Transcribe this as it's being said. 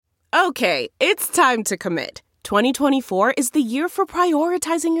Okay, it's time to commit. 2024 is the year for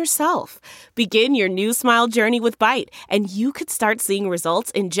prioritizing yourself. Begin your new smile journey with Byte, and you could start seeing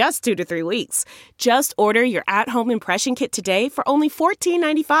results in just 2 to 3 weeks. Just order your at-home impression kit today for only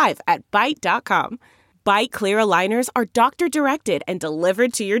 $14.95 at Byte.com. Byte Clear aligners are doctor-directed and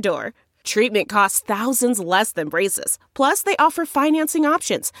delivered to your door. Treatment costs thousands less than braces. Plus, they offer financing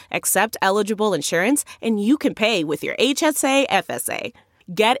options, accept eligible insurance, and you can pay with your HSA, FSA.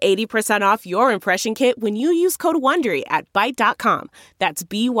 Get 80% off your impression kit when you use code WONDERY at Byte.com. That's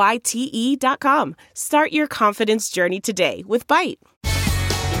BYTE.com. Start your confidence journey today with Byte.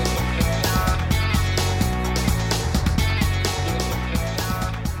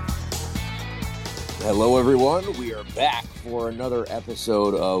 Hello, everyone. We are back for another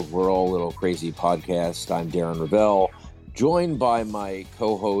episode of We're All a Little Crazy podcast. I'm Darren Ravel, joined by my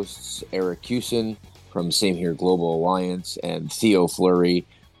co-hosts Eric Cusin from Same Here Global Alliance and Theo Fleury,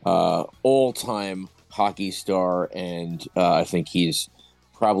 all-time hockey star, and I think he's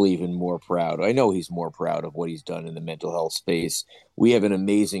probably even more proud. I know he's more proud of what he's done in the mental health space. We have an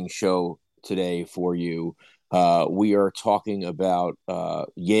amazing show today for you. We are talking about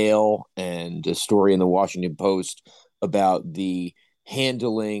Yale and a story in the Washington Post about the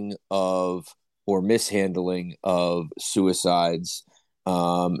handling of or mishandling of suicides,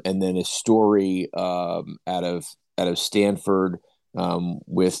 and then a story out of Stanford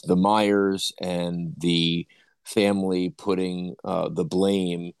with the Myers and the family putting the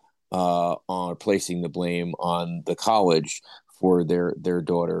blame on placing the blame on the college for their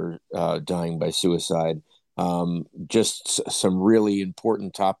daughter dying by suicide. Just some really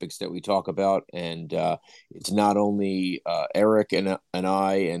important topics that we talk about, and it's not only Eric and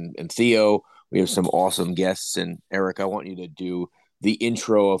I and Theo. We have some awesome guests, and Eric, I want you to do the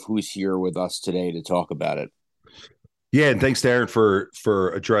intro of who's here with us today to talk about it. Yeah, and thanks, Darren,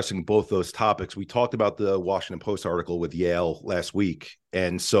 for addressing both those topics. We talked about the Washington Post article with Yale last week,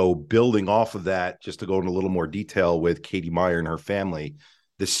 and so building off of that, just to go into a little more detail with Katie Meyer and her family.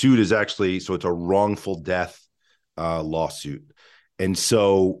 The suit is actually, so it's a wrongful death lawsuit. And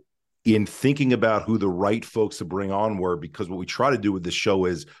so in thinking about who the right folks to bring on were, because what we try to do with this show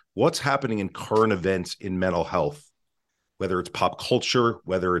is what's happening in current events in mental health, whether it's pop culture,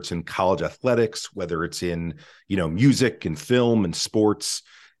 whether it's in college athletics, whether it's in, music and film and sports,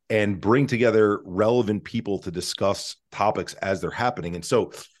 and bring together relevant people to discuss topics as they're happening. And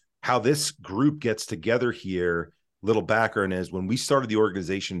so how this group gets together here, little background is when we started the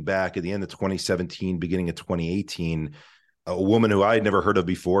organization back at the end of 2017, beginning of 2018, a woman who I had never heard of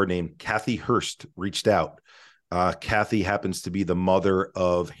before named Kathy Hurst reached out. Kathy happens to be the mother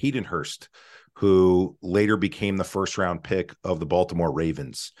of Hayden Hurst, who later became the first round pick of the Baltimore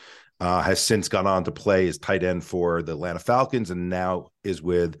Ravens, has since gone on to play as tight end for the Atlanta Falcons and now is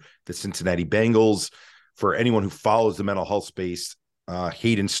with the Cincinnati Bengals. For anyone who follows the mental health space,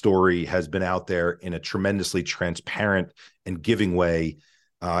 Hayden's story has been out there in a tremendously transparent and giving way.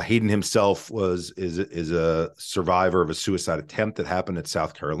 Hayden himself is a survivor of a suicide attempt that happened at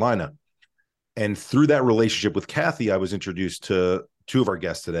South Carolina. And through that relationship with Kathy, I was introduced to two of our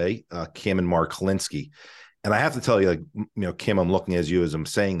guests today, Kim and Mark Hilinski. And I have to tell you, Kim, I'm looking at you as I'm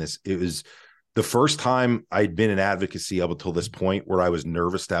saying this. It was the first time I'd been in advocacy up until this point where I was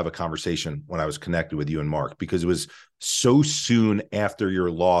nervous to have a conversation when I was connected with you and Mark, because it was so soon after your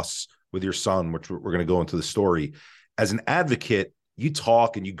loss with your son, which we're going to go into the story. As an advocate, you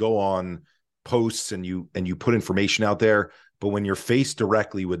talk and you go on posts and you put information out there. But when you're faced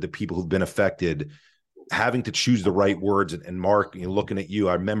directly with the people who've been affected, having to choose the right words, and Mark, looking at you,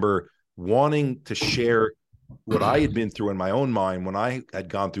 I remember wanting to share what I had been through in my own mind when I had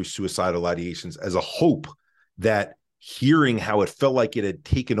gone through suicidal ideations as a hope that hearing how it felt like it had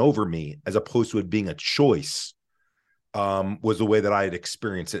taken over me as opposed to it being a choice was the way that I had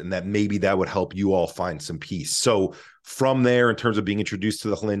experienced it, and that maybe that would help you all find some peace. So from there, in terms of being introduced to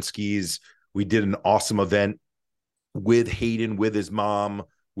the Hilinskis, we did an awesome event with Hayden, with his mom,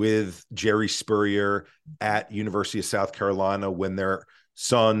 with Jerry Spurrier at University of South Carolina when their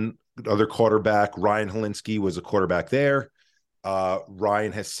son, other quarterback, Ryan Hilinski, was a quarterback there.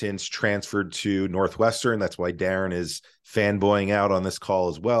 Ryan has since transferred to Northwestern. That's why Darren is fanboying out on this call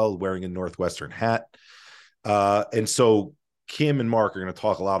as well, wearing a Northwestern hat. And so Kim and Mark are going to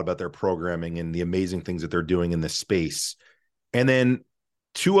talk a lot about their programming and the amazing things that they're doing in this space. And then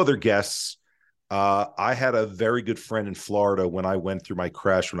two other guests. I had a very good friend in Florida when I went through my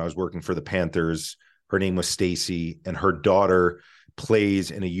crash when I was working for the Panthers. Her name was Stacy, and her daughter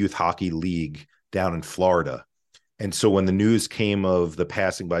plays in a youth hockey league down in Florida. And so when the news came of the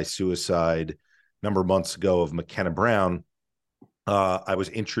passing by suicide a number of months ago of McKenna Brown, I was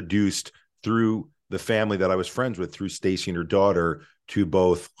introduced through the family that I was friends with, through Stacy and her daughter, to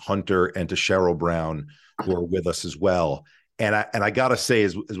both Hunter and to Cheryl Brown, who are with us as well. And I gotta say,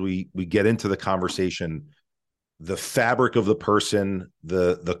 as we get into the conversation, the fabric of the person,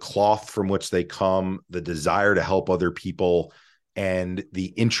 the cloth from which they come, the desire to help other people, and the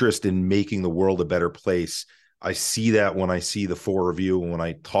interest in making the world a better place. I see that when I see the four of you and when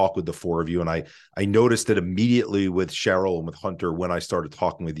I talk with the four of you. And I noticed it immediately with Cheryl and with Hunter when I started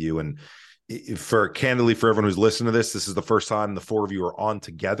talking with you. And candidly, for everyone who's listening to this is the first time the four of you are on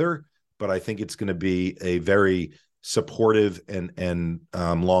together, but I think it's going to be a very supportive and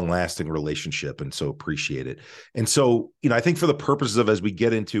long lasting relationship, and so appreciate it. And so, I think for the purposes of, as we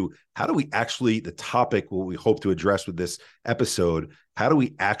get into how do we actually, the topic what we hope to address with this episode, how do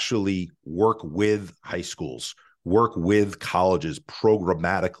we actually work with high schools, work with colleges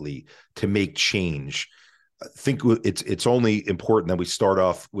programmatically to make change? I think it's only important that we start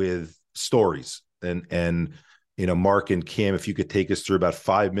off with stories. And Mark and Kim, if you could take us through about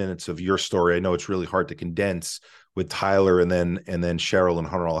 5 minutes of your story. I know it's really hard to condense with Tyler, and then Cheryl and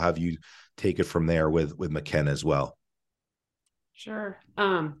Hunter. I'll have you take it from there with McKenna as well. Sure.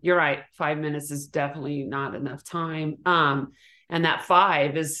 You're right. 5 minutes is definitely not enough time. And that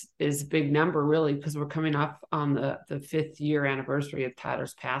 5 is a big number, really, because we're coming up on the 5th year anniversary of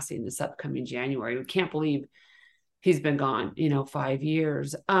Tyler's passing this upcoming January. We can't believe he's been gone, 5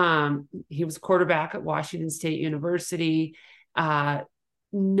 years. He was quarterback at Washington State University.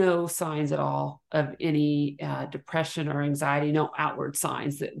 No signs at all of any depression or anxiety, no outward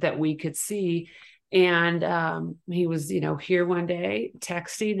signs that we could see. And he was, here one day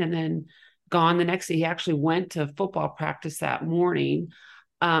texting and then gone the next day. He actually went to football practice that morning,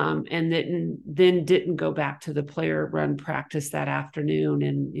 and then didn't go back to the player run practice that afternoon.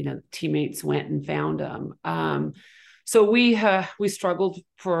 And, teammates went and found him. So we struggled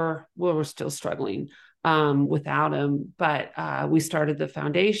we're still struggling without him, but we started the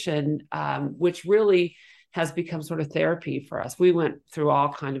foundation, which really has become sort of therapy for us. We went through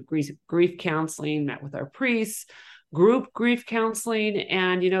all kind of grief counseling, met with our priests, group grief counseling.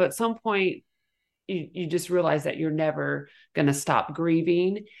 And, at some point you just realize that you're never going to stop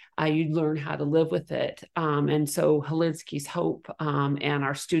grieving. You learn how to live with it. And so Helinski's Hope, and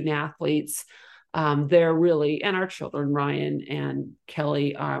our student athletes, they're really, and our children, Ryan and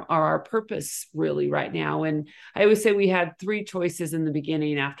Kelly, are our purpose really right now. And I always say we had 3 choices in the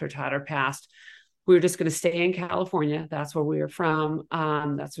beginning after Tyler passed. We were just going to stay in California. That's where we were from.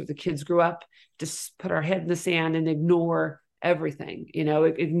 That's where the kids grew up. Just put our head in the sand and ignore everything,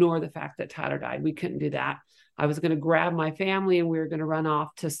 ignore the fact that Tyler died. We couldn't do that. I was going to grab my family and we were going to run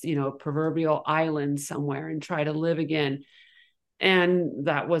off to, a proverbial island somewhere and try to live again. And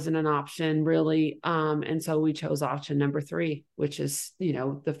that wasn't an option really. And so we chose option number 3, which is,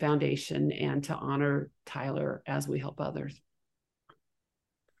 the foundation and to honor Tyler as we help others.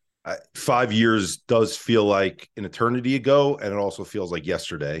 5 years does feel like an eternity ago, and it also feels like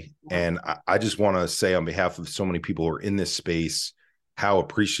yesterday. And I just want to say on behalf of so many people who are in this space, how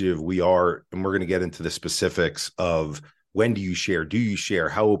appreciative we are. And we're going to get into the specifics of when do you share,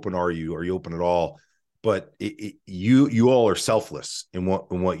 how open are you open at all? But you all are selfless in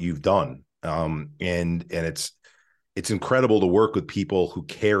what you've done. And it's incredible to work with people who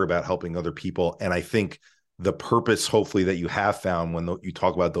care about helping other people. And I think the purpose, hopefully, that you have found when you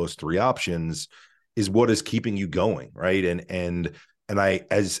talk about those 3 options is what is keeping you going, right? And I,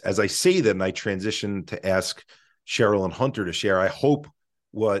 as I say that, and I transition to ask Cheryl and Hunter to share, I hope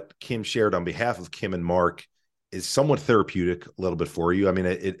what Kim shared on behalf of Kim and Mark is somewhat therapeutic a little bit for you. I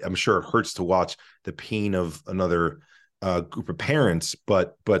mean, I'm sure it hurts to watch the pain of another group of parents,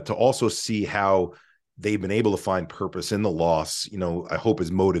 but to also see how they've been able to find purpose in the loss, I hope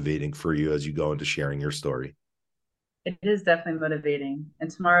is motivating for you as you go into sharing your story. It is definitely motivating.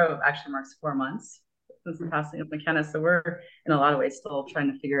 And tomorrow actually marks 4 months since the passing of McKenna. So we're in a lot of ways still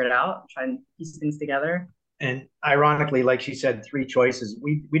trying to figure it out, trying to piece things together. And ironically, like she said, 3 choices.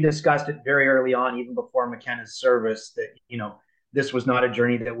 We discussed it very early on, even before McKenna's service, that, this was not a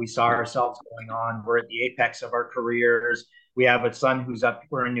journey that we saw ourselves going on. We're at the apex of our careers. We have a son who's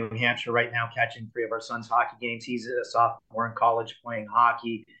we're in New Hampshire right now, catching 3 of our son's hockey games. He's a sophomore in college playing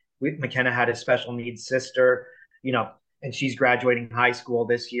hockey. McKenna had a special needs sister, and she's graduating high school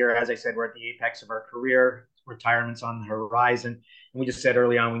this year. As I said, we're at the apex of our career. Retirement's on the horizon. And we just said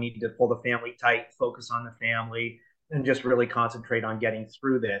early on, we need to pull the family tight, focus on the family, and just really concentrate on getting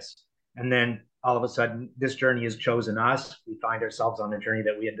through this. And then all of a sudden, this journey has chosen us. We find ourselves on a journey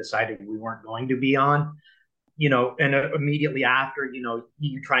that we had decided we weren't going to be on, and immediately after,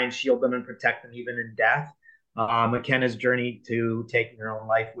 you try and shield them and protect them even in death. McKenna's journey to taking her own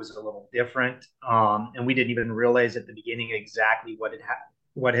life was a little different, and we didn't even realize at the beginning exactly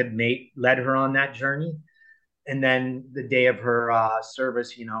what had led her on that journey. And then the day of her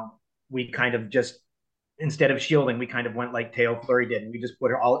service, we kind of just, instead of shielding, we kind of went like Teo Fleury did, and we just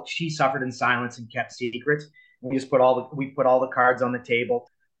put her all. She suffered in silence and kept secrets. We just put all the cards on the table.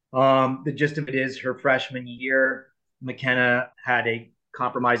 The gist of it is, her freshman year, McKenna had a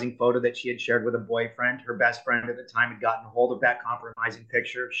compromising photo that she had shared with a boyfriend. Her best friend at the time had gotten a hold of that compromising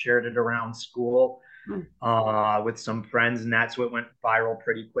picture, shared it around school with some friends, and that's what went viral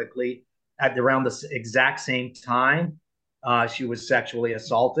pretty quickly. At around the exact same time, she was sexually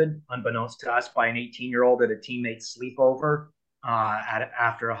assaulted, unbeknownst to us, by an 18-year-old at a teammate's sleepover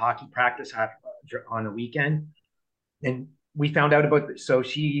after a hockey practice on a weekend. And we found out about this. So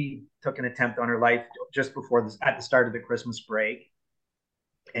she took an attempt on her life just before this, at the start of the Christmas break,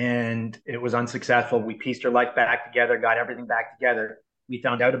 and it was unsuccessful. We pieced her life back together, got everything back together. We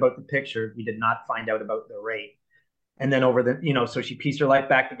found out about the picture. We did not find out about the rape. And then so she pieced her life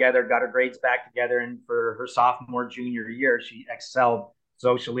back together, got her grades back together. And for her sophomore, junior year, she excelled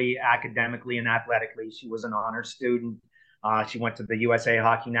socially, academically, and athletically. She was an honor student. She went to the USA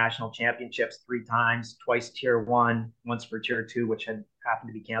Hockey National Championships 3 times, twice Tier 1, once for Tier 2, which had happened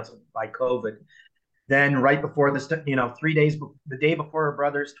to be canceled by COVID. Then right before the day before her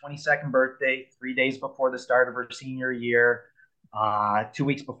brother's 22nd birthday, 3 days before the start of her senior year, 2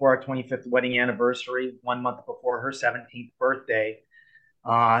 weeks before our 25th wedding anniversary, 1 month before her 17th birthday,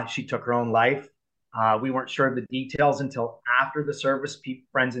 she took her own life. We weren't sure of the details until after the service.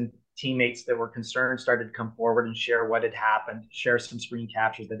 Friends and teammates that were concerned started to come forward and share what had happened, share some screen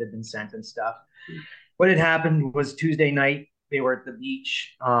captures that had been sent and stuff. What had happened was Tuesday night, they were at the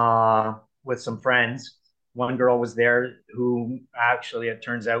beach with some friends. One girl was there who actually, it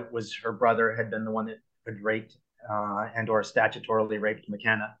turns out, was her brother, had been the one that had raped and or statutorily raped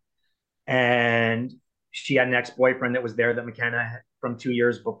McKenna. And she had an ex-boyfriend that was there that McKenna had, from 2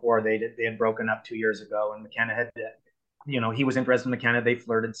 years before. They had broken up 2 years ago, and McKenna had, he was interested in McKenna. They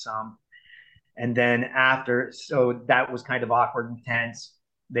flirted some. And then so that was kind of awkward and tense.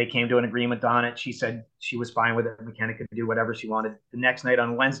 They came to an agreement on it. She said she was fine with it. McKenna could do whatever she wanted. The next night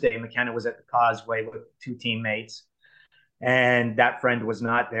on Wednesday, McKenna was at the Causeway with 2 teammates. And that friend was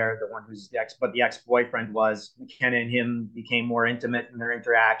not there, the one who's but the ex-boyfriend was. McKenna and him became more intimate in their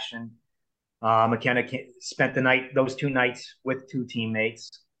interaction. McKenna spent those 2 nights with 2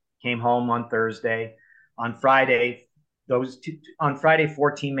 teammates, came home on Thursday. On Friday,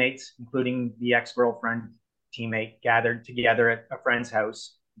 4 teammates, including the ex-girlfriend teammate, gathered together at a friend's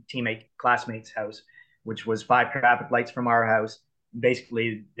house, classmate's house, which was 5 traffic lights from our house.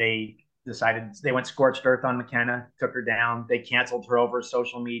 Basically, they decided they went scorched earth on McKenna, took her down. They canceled her over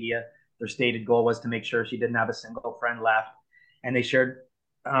social media. Their stated goal was to make sure she didn't have a single friend left. And they shared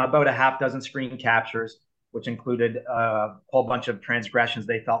about a half dozen screen captures, which included a whole bunch of transgressions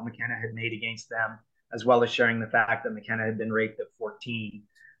they felt McKenna had made against them, as well as sharing the fact that McKenna had been raped at 14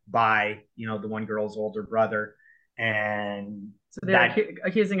 by, the one girl's older brother. And so they're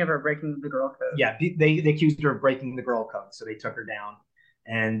accusing of her breaking the girl code. Yeah, they accused her of breaking the girl code. So they took her down.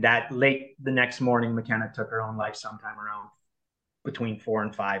 And that late the next morning, McKenna took her own life sometime around between 4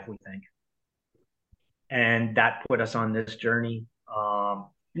 and 5, we think. And that put us on this journey.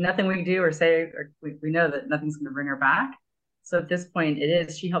 Nothing we do or say, or we know that nothing's going to bring her back. So at this point,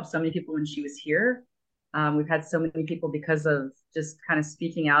 she helped so many people when she was here. We've had so many people, because of just kind of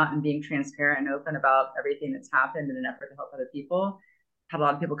speaking out and being transparent and open about everything that's happened in an effort to help other people. Had a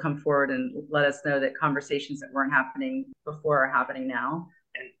lot of people come forward and let us know that conversations that weren't happening before are happening now.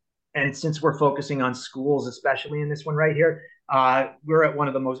 And since we're focusing on schools, especially in this one right here, we're at one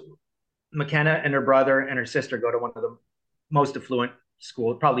of the most, McKenna and her brother and her sister go to one of the most affluent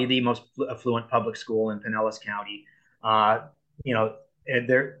schools, probably the most affluent public school in Pinellas County.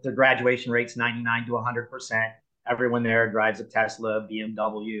 Their graduation rate's 99 to 100%. Everyone there drives a Tesla,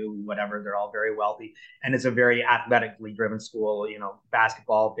 BMW, whatever. They're all very wealthy. And it's a very athletically driven school,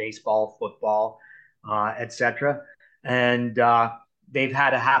 basketball, baseball, football, etc. And they've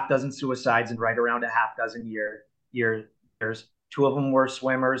had a half dozen suicides in right around a half dozen years. 2 of them were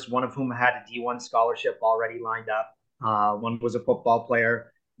swimmers, one of whom had a D1 scholarship already lined up. One was a football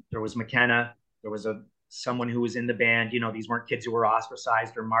player. There was McKenna. There was someone who was in the band. These weren't kids who were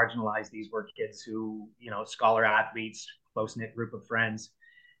ostracized or marginalized. These were kids who, scholar athletes, close-knit group of friends.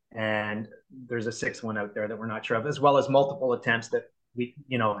 And there's a 6th one out there that we're not sure of, as well as multiple attempts that we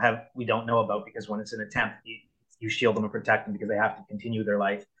don't know about, because when it's an attempt, you shield them and protect them because they have to continue their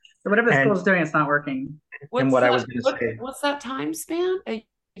life. So whatever the school's doing, it's not working. What's that time span?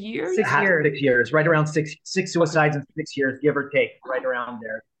 years? 6 years. 6 years, right around six suicides in 6 years, give or take, right around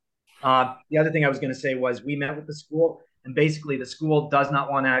there. The other thing I was going to say was we met with the school, and basically the school does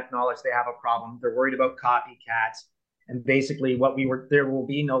not want to acknowledge they have a problem. They're worried about copycats. And basically there will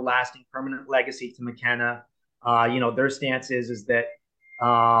be no lasting permanent legacy to McKenna. Their stance is that,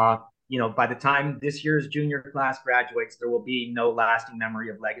 by the time this year's junior class graduates, there will be no lasting memory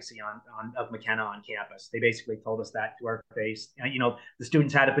of legacy of McKenna on campus. They basically told us that to our face. The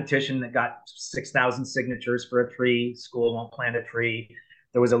students had a petition that got 6,000 signatures for a tree. School won't plant a tree.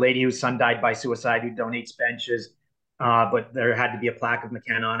 There was a lady whose son died by suicide who donates benches. But there had to be a plaque of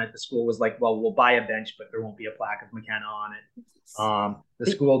McKenna on it. The school was like, well, we'll buy a bench, but there won't be a plaque of McKenna on it.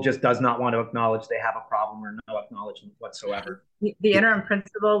 The school just does not want to acknowledge they have a problem or no acknowledgement whatsoever. The interim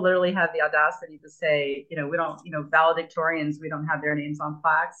principal literally had the audacity to say, we don't, valedictorians, we don't have their names on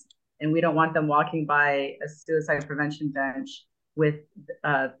plaques, and we don't want them walking by a suicide prevention bench with,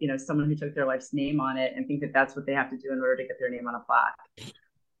 someone who took their life's name on it and think that that's what they have to do in order to get their name on a plaque.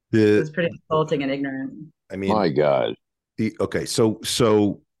 It's pretty insulting and ignorant. I mean, my God. Okay.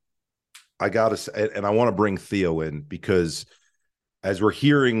 So I gotta say, and I want to bring Theo in because as we're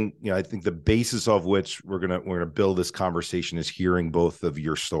hearing, I think the basis of which we're gonna build this conversation is hearing both of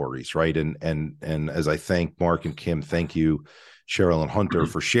your stories, right? And as I thank Mark and Kim, thank you, Cheryl and Hunter,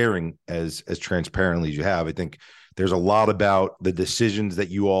 for sharing as transparently as you have. I think there's a lot about the decisions that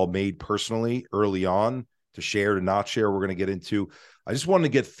you all made personally early on to share, to not share. We're going to get into. I just wanted to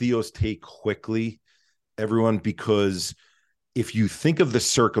get Theo's take quickly, everyone, because if you think of the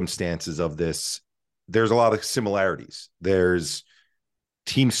circumstances of this, there's a lot of similarities. There's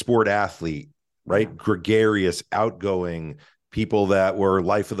team sport athlete, right? Gregarious, outgoing, people that were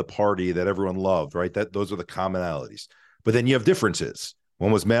life of the party that everyone loved, right? Those are the commonalities. But then you have differences.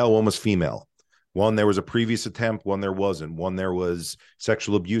 One was male, one was female. One, there was a previous attempt, one there wasn't. One, there was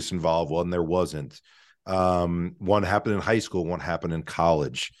sexual abuse involved, one there wasn't. One happened in high school, one happened in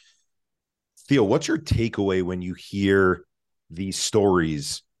college. Theo, what's your takeaway when you hear these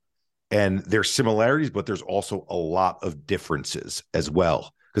stories? And there's similarities, but there's also a lot of differences as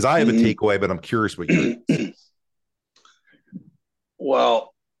well. Because I have a takeaway, but I'm curious what you think.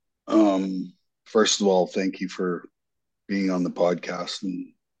 Well, first of all, thank you for being on the podcast,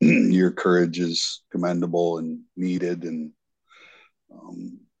 and your courage is commendable and needed. And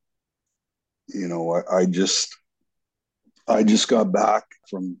I just got back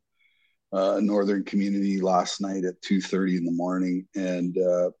from Northern Community last night at 2:30 in the morning, and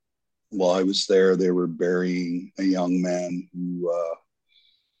while I was there, they were burying a young man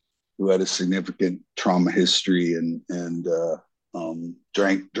who had a significant trauma history and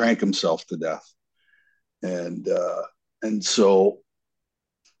drank himself to death, and so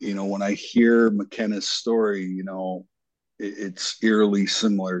when I hear McKenna's story, it's eerily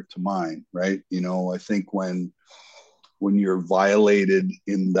similar to mine, right? I think when you're violated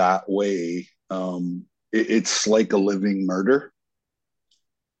in that way, it's like a living murder,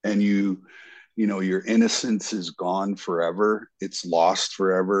 and your innocence is gone forever. It's lost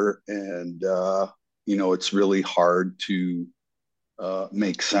forever. And, it's really hard to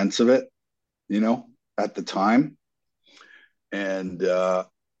make sense of it, at the time.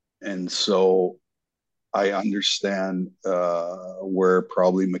 And so I understand where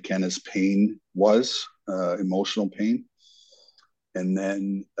probably McKenna's pain was, emotional pain. And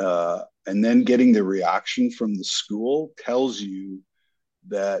then getting the reaction from the school tells you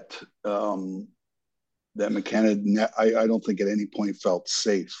that McKenna, I don't think at any point felt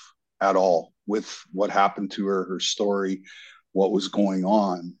safe at all with what happened to her story, what was going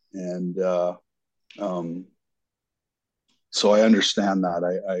on. And so I understand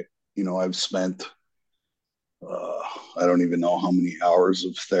that. I've spent, I don't even know how many hours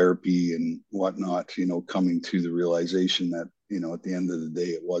of therapy and whatnot, coming to the realization that, at the end of the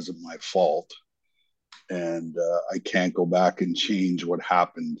day, it wasn't my fault. And I can't go back and change what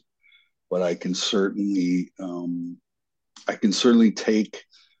happened, but I can certainly take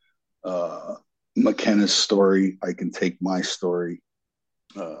McKenna's story. I can take my story.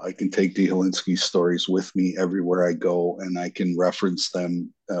 I can take the Helinski stories with me everywhere I go, and I can reference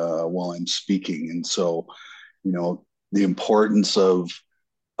them while I'm speaking. And so, the importance of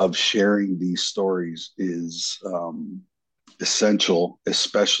sharing these stories is essential,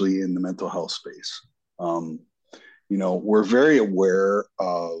 especially in the mental health space. We're very aware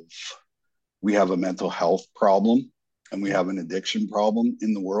of, we have a mental health problem and we have an addiction problem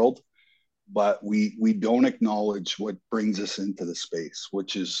in the world, but we don't acknowledge what brings us into the space,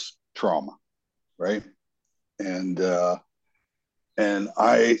 which is trauma, right? And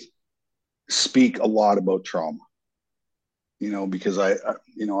I speak a lot about trauma. because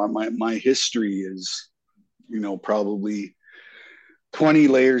my history is, probably 20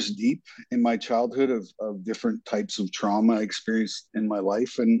 layers deep in my childhood of different types of trauma I experienced in my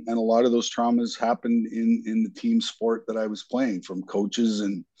life. And a lot of those traumas happened in the team sport that I was playing, from coaches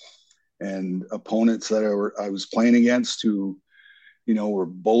and opponents that I was playing against, who, were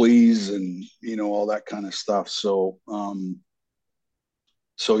bullies and, all that kind of stuff.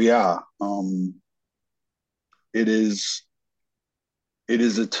 Yeah, it is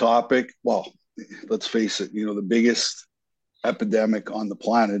a topic. Well, let's face it, the biggest epidemic on the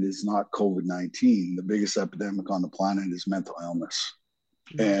planet is not COVID-19. The biggest epidemic on the planet is mental illness.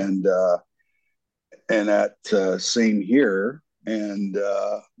 And at same here. And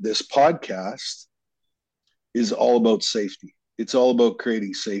this podcast is all about safety. It's all about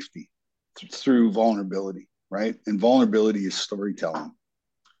creating safety through vulnerability, right? And vulnerability is storytelling.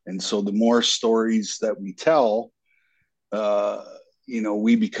 And so the more stories that we tell,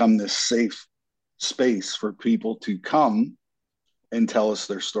 we become this safe space for people to come and tell us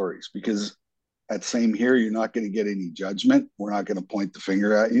their stories. Because at same here, you're not going to get any judgment. We're not going to point the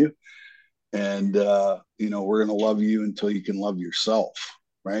finger at you. And, we're going to love you until you can love yourself,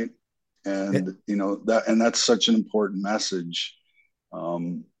 right? And, that's such an important message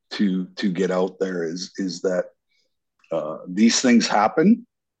to get out there is that these things happen,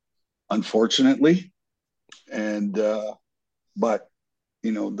 unfortunately. And, but,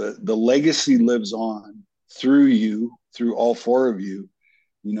 the legacy lives on through you, through all four of you,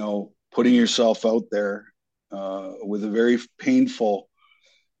 putting yourself out there with a very painful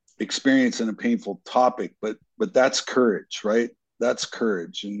experience and a painful topic, but that's courage, right? That's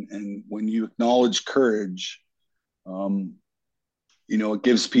courage. And when you acknowledge courage, it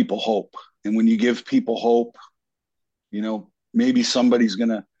gives people hope. And when you give people hope, maybe somebody's going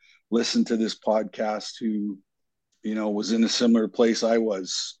to listen to this podcast who, was in a similar place I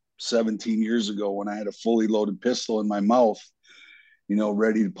was 17 years ago, when I had a fully loaded pistol in my mouth,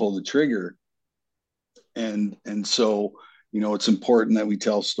 ready to pull the trigger. And so, it's important that we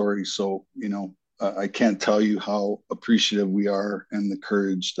tell stories. So, I can't tell you how appreciative we are, and the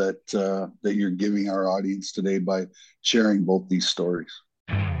courage that you're giving our audience today by sharing both these stories.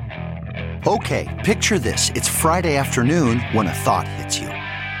 Okay, picture this. It's Friday afternoon when a thought hits you.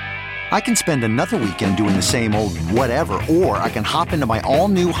 I can spend another weekend doing the same old whatever, or I can hop into my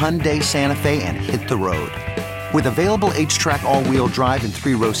all-new Hyundai Santa Fe and hit the road. With available H-Track all-wheel drive and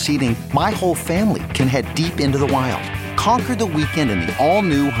 3-row seating, my whole family can head deep into the wild. Conquer the weekend in the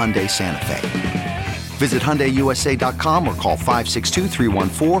all-new Hyundai Santa Fe. Visit HyundaiUSA.com or call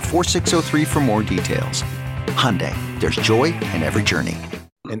 562-314-4603 for more details. Hyundai, there's joy in every journey.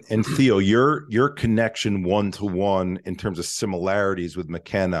 And Theo, your connection one-to-one in terms of similarities with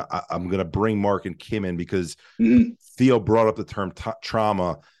McKenna, I'm going to bring Mark and Kim in because Theo brought up the term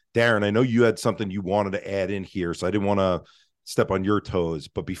trauma. Darren, I know you had something you wanted to add in here, so I didn't want to step on your toes.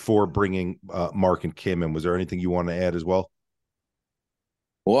 But before bringing Mark and Kim in, was there anything you want to add as well?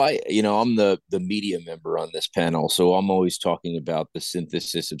 Well, I'm the media member on this panel, so I'm always talking about the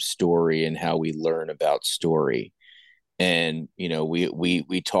synthesis of story and how we learn about story. And,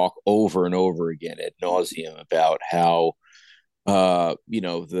 we talk over and over again ad nauseum about how, the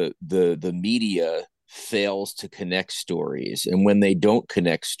media fails to connect stories. And when they don't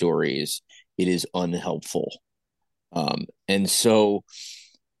connect stories, it is unhelpful. And so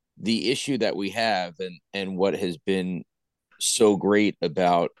the issue that we have and what has been so great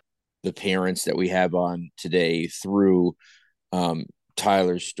about the parents that we have on today through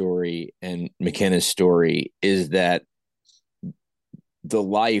Tyler's story and McKenna's story is that the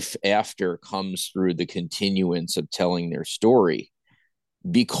life after comes through the continuance of telling their story,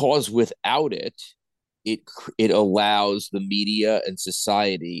 because without it allows the media and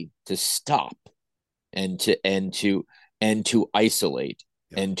society to stop and to isolate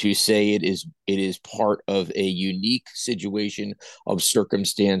and to say it is part of a unique situation of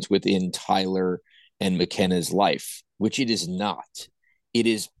circumstance within Tyler and McKenna's life, which it is not.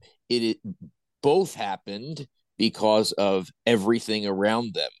 It both happened because of everything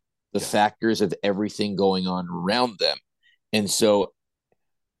around them, the factors of everything going on around them. And so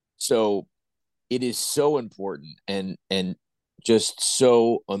it is so important and just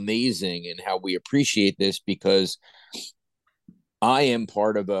so amazing in how we appreciate this, because I am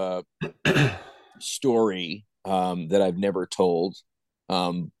part of a story that I've never told,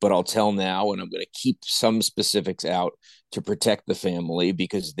 but I'll tell now, and I'm going to keep some specifics out to protect the family,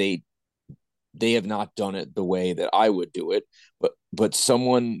 because they have not done it the way that I would do it. But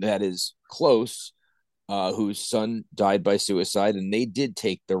someone that is close, whose son died by suicide, and they did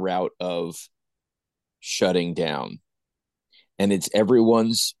take the route of shutting down. and it's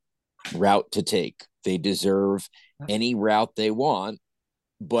everyone's route to take. They deserve any route they want,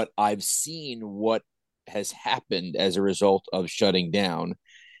 but I've seen what has happened as a result of shutting down.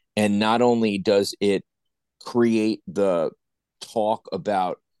 And not only does it create the talk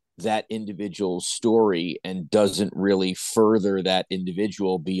about that individual's story and doesn't really further that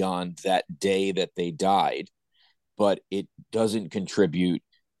individual beyond that day that they died, but it doesn't contribute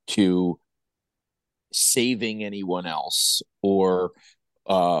to saving anyone else or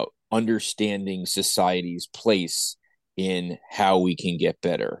understanding society's place in how we can get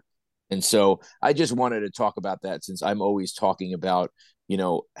better. And so I just wanted to talk about that, since I'm always talking about,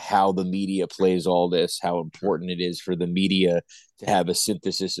 how the media plays all this, how important it is for the media to have a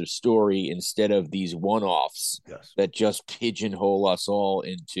synthesis of story instead of these one-offs that just pigeonhole us all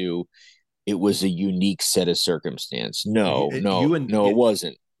into, it was a unique set of circumstance. No, it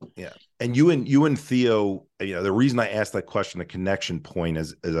wasn't. Yeah. And you and Theo, the reason I asked that question, the connection point,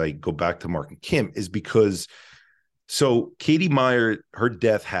 as I go back to Mark and Kim, is because so Katie Meyer, her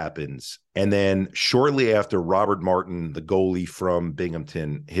death happens. And then shortly after, Robert Martin, the goalie from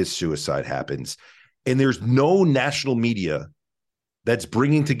Binghamton, his suicide happens. And there's no national media that's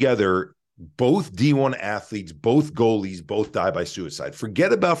bringing together both D1 athletes, both goalies, both die by suicide.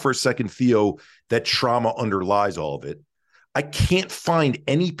 Forget about for a second, Theo, that trauma underlies all of it. I can't find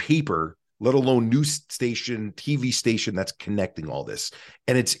any paper, let alone news station, TV station, that's connecting all this.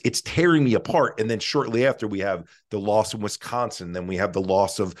 And it's tearing me apart. And then shortly after, we have the loss in Wisconsin. Then we have the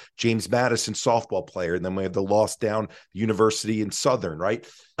loss of James Madison, softball player. And then we have the loss down the university in Southern, right?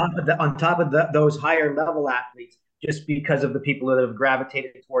 On top of those higher level athletes, just because of the people that have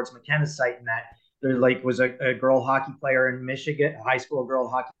gravitated towards McKenna's site, and that there was a girl hockey player in Michigan, a high school girl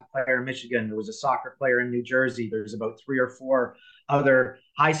hockey player in Michigan. There was a soccer player in New Jersey. There's about 3 or 4 other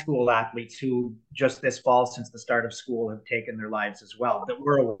high school athletes who just this fall, since the start of school, have taken their lives as well, that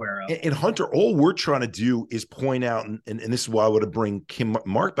we're aware of. And Hunter, all we're trying to do is point out, and this is why I would have bring Kim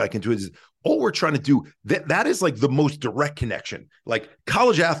Mark back into it, is all we're trying to do, that is like the most direct connection. Like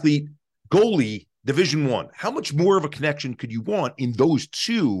college athlete, goalie, Division I. How much more of a connection could you want in those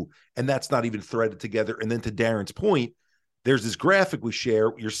two? And that's not even threaded together. And then to Darren's point, there's this graphic we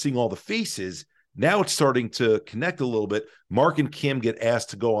share. You're seeing all the faces. Now it's starting to connect a little bit. Mark and Kim get asked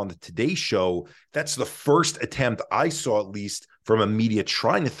to go on the Today Show. That's the first attempt I saw, at least from a media,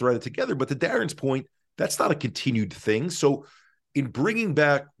 trying to thread it together. But to Darren's point, that's not a continued thing. So in bringing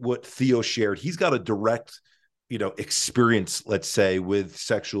back what Theo shared, he's got a direct experience, let's say, with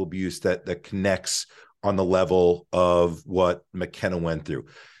sexual abuse that connects on the level of what McKenna went through.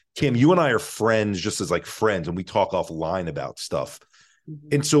 Kim, you and I are friends, just as like friends, and we talk offline about stuff. Mm-hmm.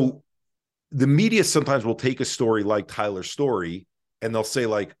 And so the media sometimes will take a story like Tyler's story and they'll say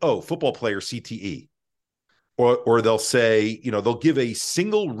like, oh, football player CTE, or they'll say, they'll give a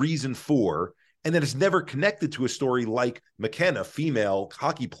single reason for, and then it's never connected to a story like McKenna, female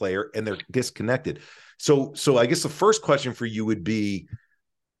hockey player, and they're disconnected. So I guess the first question for you would be,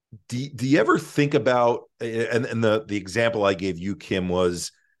 do you ever think about, and the example I gave you, Kim,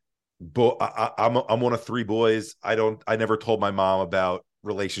 was, I'm one of 3 boys. I never told my mom about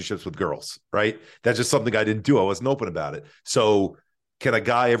relationships with girls, right? That's just something I didn't do. I wasn't open about it. So can a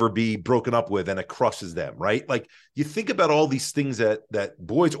guy ever be broken up with and it crushes them, right? Like, you think about all these things that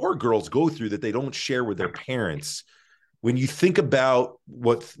boys or girls go through that they don't share with their parents. When you think about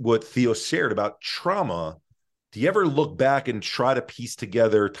what Theo shared about trauma, do you ever look back and try to piece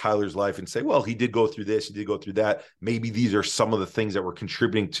together Tyler's life and say, well, he did go through this, he did go through that. Maybe these are some of the things that were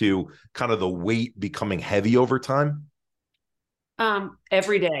contributing to kind of the weight becoming heavy over time?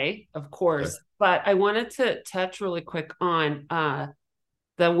 Every day, of course. Okay. But I wanted to touch really quick on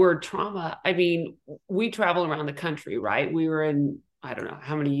the word trauma. I mean, we travel around the country, right? We were in, I don't know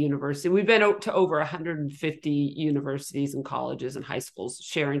how many universities. We've been to over 150 universities and colleges and high schools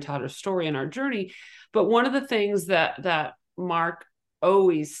sharing Tyler's story and our journey. But one of the things that Mark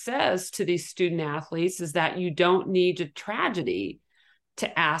always says to these student athletes is that you don't need a tragedy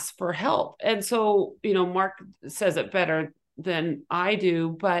to ask for help. And so, Mark says it better than I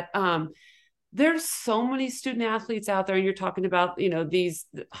do, but there's so many student athletes out there, and you're talking about, these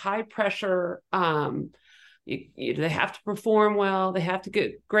high pressure, they have to perform well, they have to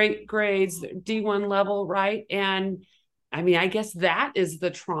get great grades, D1 level, right? And I mean, I guess that is the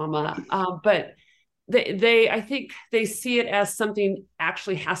trauma, but I think they see it as something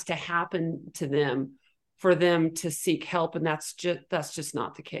actually has to happen to them for them to seek help, and that's just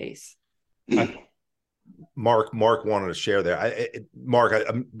not the case. Mark wanted to share there. Mark,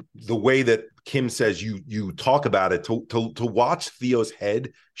 the way that Kim says you talk about it, to watch Theo's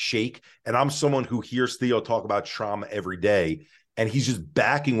head shake, and I'm someone who hears Theo talk about trauma every day, and he's just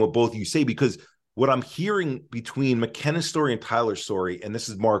backing what both of you say, because what I'm hearing between McKenna's story and Tyler's story, and this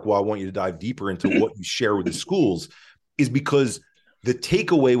is, Mark, why I want you to dive deeper into what you share with the schools, is because the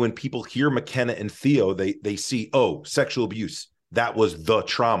takeaway when people hear McKenna and Theo, they see, oh, sexual abuse, that was the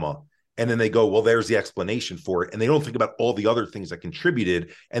trauma. And then they go, well, there's the explanation for it. And they don't think about all the other things that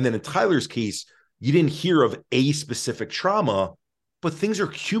contributed. And then in Tyler's case, you didn't hear of a specific trauma, but things are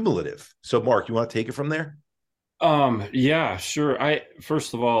cumulative. So Mark, you want to take it from there? Yeah, sure.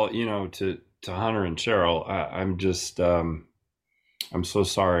 First of all, to Hunter and Cheryl, I'm just, I'm so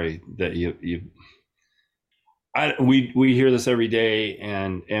sorry that we hear this every day,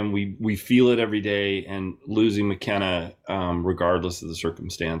 and we feel it every day, and losing McKenna, regardless of the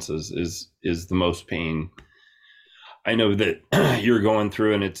circumstances, is the most pain I know that you're going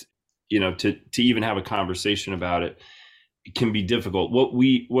through. And it's, to even have a conversation about it can be difficult.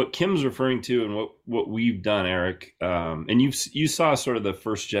 What Kim's referring to, and what we've done, Eric, and you saw sort of the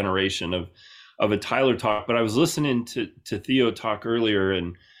first generation of a Tyler talk, but I was listening to Theo talk earlier,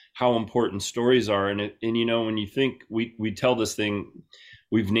 and how important stories are. And when you think we tell this thing,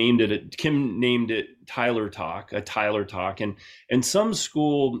 we've named it, Kim named it Tyler Talk, a Tyler Talk. And some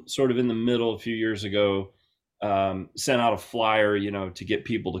school sort of in the middle a few years ago sent out a flyer, to get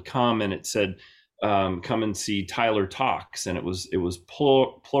people to come. And it said, come and see Tyler Talks. And it was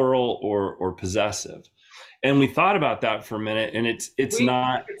plural or possessive. And we thought about that for a minute, and it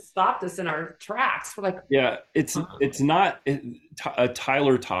stopped us in our tracks. We're like, yeah, it's not. A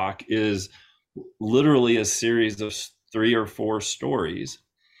Tyler Talk is literally a series of 3 or 4 stories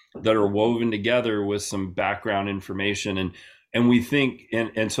that are woven together with some background information, and we think,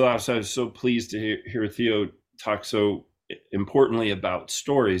 and so I was so pleased to hear Theo talk so importantly about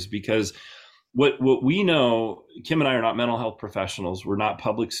stories, because what we know, Kim and I are not mental health professionals. We're not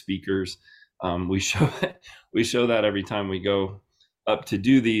public speakers. We show that every time we go up to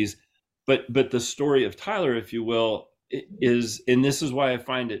do these, but the story of Tyler, if you will, is, and this is why I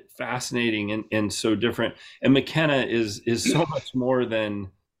find it fascinating and so different. And McKenna is so much more than,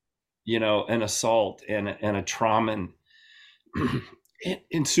 an assault and a trauma,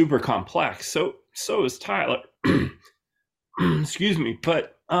 and super complex. So is Tyler. Excuse me,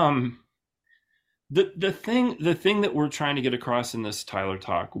 but The thing that we're trying to get across in this Tyler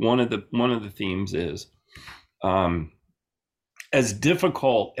Talk, one of the themes is, as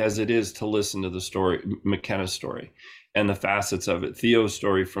difficult as it is to listen to the story, McKenna's story, and the facets of it, Theo's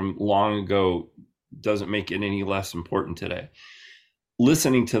story from long ago doesn't make it any less important today.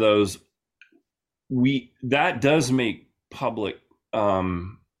 Listening to those, that does make public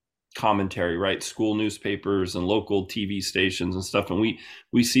commentary, right? School newspapers and local TV stations and stuff, and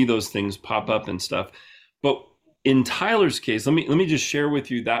we see those things pop up and stuff. But in Tyler's case, let me just share with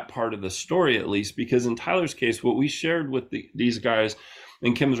you that part of the story, at least, because in Tyler's case, what we shared with these guys,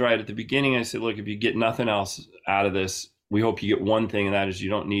 and Kim's right at the beginning, I said, look, if you get nothing else out of this, we hope you get one thing, and that is you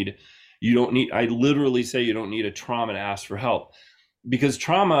don't need, I literally say you don't need a trauma to ask for help. Because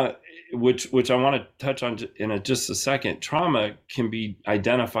trauma, which I want to touch on in just a second, trauma can be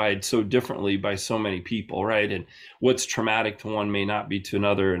identified so differently by so many people, right? And what's traumatic to one may not be to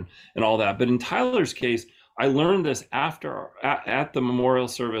another, and all that. But in Tyler's case, I learned this at the memorial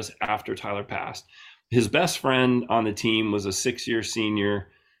service after Tyler passed. His best friend on the team was a 6-year senior.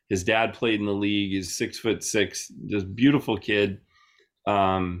 His dad played in the league. He's 6'6", this beautiful kid.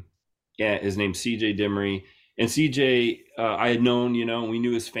 His name's CJ Dimery. And CJ, I had known, we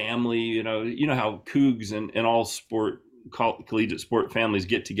knew his family, you know how Cougs and all collegiate sport families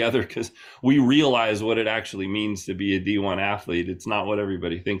get together, because we realize what it actually means to be a D1 athlete. It's not what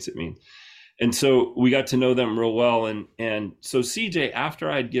everybody thinks it means. And so we got to know them real well. And so CJ, after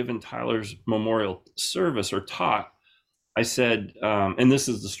I'd given Tyler's memorial service or talk, I said, and this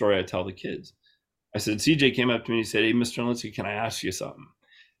is the story I tell the kids. I said, CJ came up to me and he said, hey, Mr. Linsky, can I ask you something?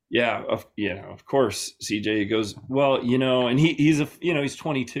 Yeah, of course, CJ goes, well, and he's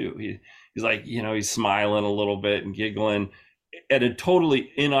 22. He's like, he's smiling a little bit and giggling at a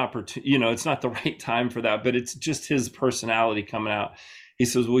totally inopportune, it's not the right time for that, but it's just his personality coming out. He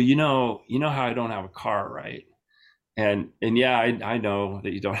says, well, you know how I don't have a car, right? And yeah, I know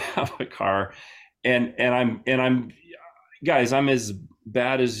that you don't have a car. And I'm guys, I'm as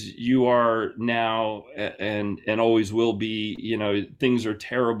bad as you are now, and always will be. Things are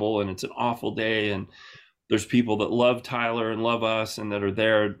terrible, and it's an awful day, and there's people that love Tyler and love us and that are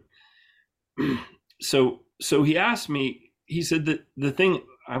there. So he asked me, he said that the thing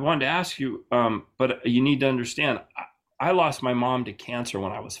I wanted to ask you, but you need to understand, I lost my mom to cancer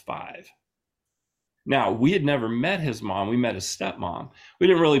when I was 5. Now, we had never met his mom. We met his stepmom. We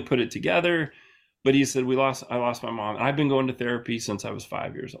didn't really put it together, but he said, I lost my mom. And I've been going to therapy since I was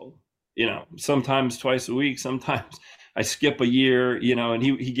 5 years old. Sometimes twice a week, sometimes I skip a year, and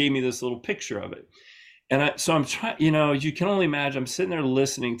he gave me this little picture of it. And so I'm trying, you can only imagine, I'm sitting there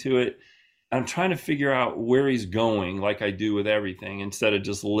listening to it. I'm trying to figure out where he's going, like I do with everything, instead of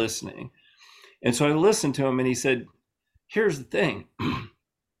just listening. And so I listened to him, and he said, here's the thing.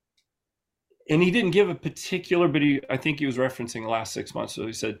 And he didn't give a particular, but I think he was referencing the last 6 months. So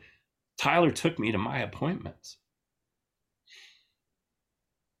he said, Tyler took me to my appointments.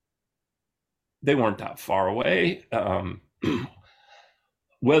 They weren't that far away.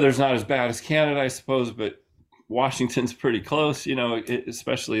 Weather's not as bad as Canada, I suppose, but Washington's pretty close,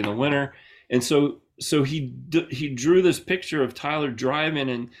 especially in the winter. And so he drew this picture of Tyler driving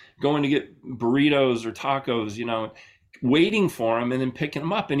and going to get burritos or tacos, waiting for him and then picking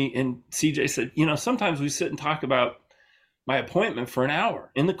him up. And CJ said, sometimes we sit and talk about my appointment for an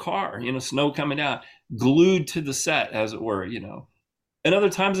hour in the car, snow coming down, glued to the set, as it were, And other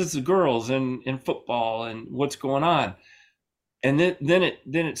times it's the girls and football and what's going on. And then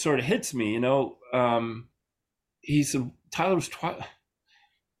it sort of hits me, he said, Tyler was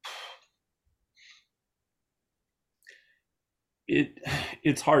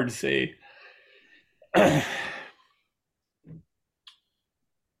it's hard to say.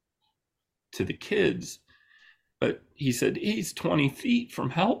 To the kids, but he said he's 20 feet from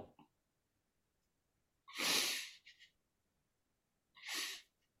help.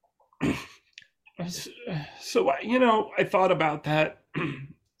 So I thought about that.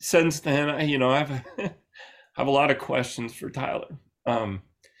 Since then, I have a lot of questions for Tyler.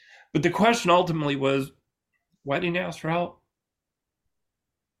 But the question ultimately was, why didn't you ask for help?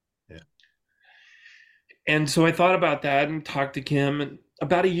 Yeah. And so I thought about that and talked to Kim, and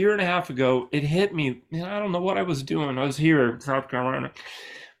about 1.5 years ago, it hit me. I don't know what I was doing. I was here in South Carolina,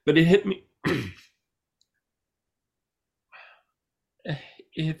 but it hit me.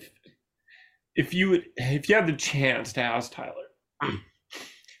 If you had the chance to ask Tyler,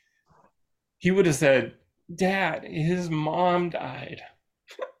 he would have said, Dad, his mom died.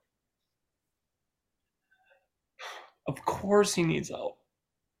 Of course he needs help.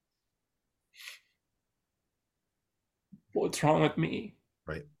 What's wrong with me?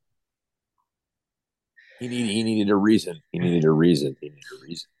 Right. He needed a reason.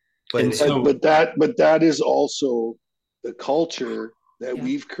 But that is also the culture that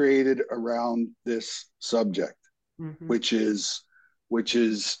we've created around this subject, which is,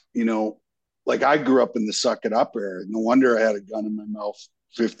 like I grew up in the suck it up era. No wonder I had a gun in my mouth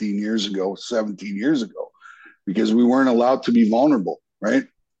 15 years ago, 17 years ago, because we weren't allowed to be vulnerable, right?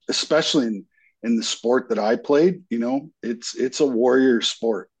 Especially in the sport that I played, it's a warrior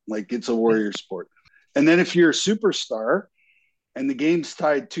sport. Like it's a warrior sport. And then if you're a superstar and the game's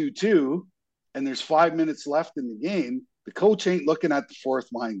tied 2-2 and there's 5 minutes left in the game, the coach ain't looking at the fourth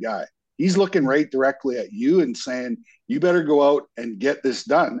line guy. He's looking right directly at you and saying, you better go out and get this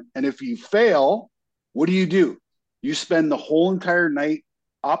done. And if you fail, what do? You spend the whole entire night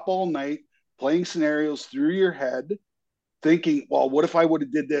up all night playing scenarios through your head, thinking, well, what if I would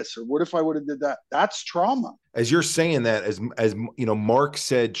have did this? Or what if I would have did that? That's trauma. As you're saying that, as Mark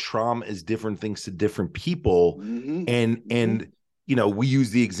said, trauma is different things to different people. And we use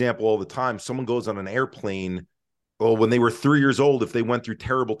the example all the time. Someone goes on an airplane. Well, when they were 3 years old, if they went through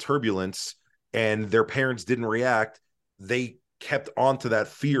terrible turbulence and their parents didn't react, they kept onto that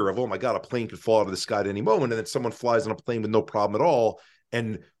fear of, oh my God, a plane could fall out of the sky at any moment. And then someone flies on a plane with no problem at all.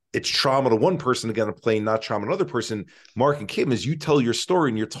 And it's trauma to one person to get on a plane, not trauma to another person. Mark and Kim, as you tell your story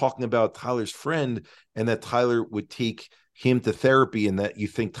and you're talking about Tyler's friend and that Tyler would take him to therapy and that you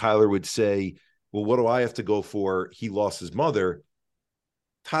think Tyler would say, well, what do I have to go for? He lost his mother.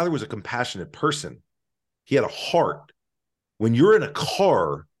 Tyler was a compassionate person. He had a heart. When you're in a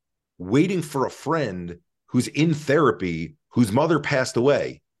car waiting for a friend who's in therapy, whose mother passed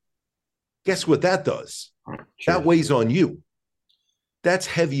away, guess what that does? Sure. That weighs on you. That's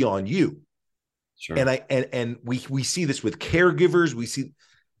heavy on you. Sure. And we see this with caregivers. We see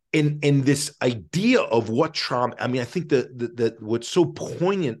in this idea of what trauma. I mean, I think that what's so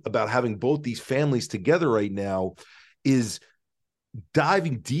poignant about having both these families together right now is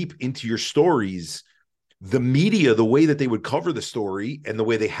diving deep into your stories. The media, the way that they would cover the story and the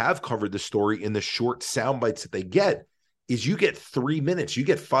way they have covered the story in the short sound bites that they get is you get 3 minutes, you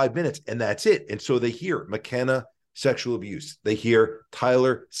get 5 minutes, and that's it. And so they hear McKenna, sexual abuse. They hear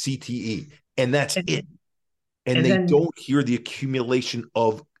Tyler, CTE, and that's it. and they don't hear the accumulation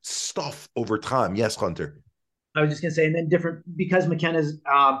of stuff over time. Yes, Hunter. I was just going to say, and then because McKenna's,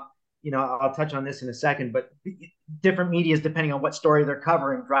 I'll touch on this in a second, but different medias, depending on what story they're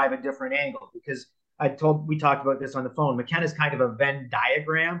covering, drive a different angle. Because we talked about this on the phone. McKenna's kind of a Venn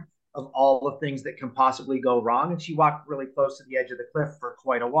diagram of all the things that can possibly go wrong. And she walked really close to the edge of the cliff for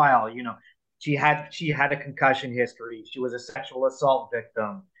quite a while. She had a concussion history. She was a sexual assault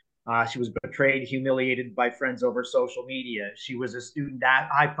victim. She was betrayed, humiliated by friends over social media. She was a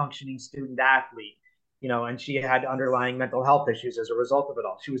high functioning student athlete, and she had underlying mental health issues as a result of it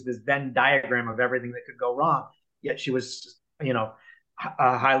all. She was this Venn diagram of everything that could go wrong. Yet she was,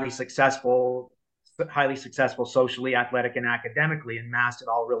 highly successful socially, athletic, and academically, and masked it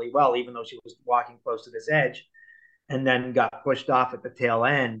all really well, even though she was walking close to this edge, and then got pushed off at the tail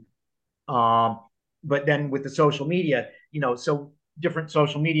end. But then with the social media, so different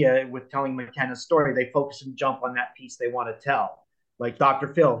social media with telling McKenna's story, they focus and jump on that piece they want to tell. Like Dr.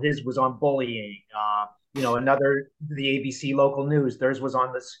 Phil, his was on bullying. The ABC local news, theirs was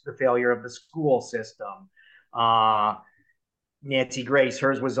on the failure of the school system. Nancy Grace,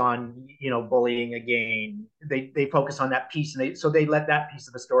 hers was on, bullying again. They focus on that piece, and they let that piece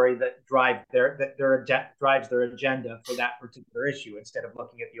of the story that drives their agenda for that particular issue instead of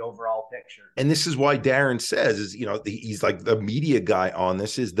looking at the overall picture. And this is why Darren says he's like the media guy on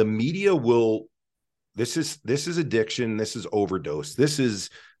this. Is the media will this is addiction, this is overdose, this is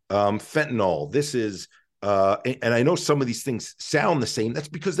fentanyl, this is and I know some of these things sound the same. That's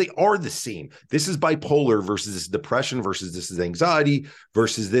because they are the same. This is bipolar versus this is depression versus this is anxiety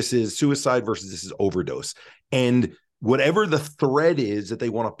versus this is suicide versus this is overdose. And whatever the thread is that they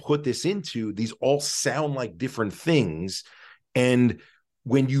want to put this into, these all sound like different things. And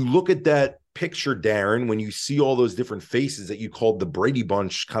when you look at that picture, Darren, when you see all those different faces that you called the Brady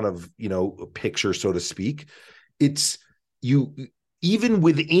Bunch kind of, picture, so to speak, it's even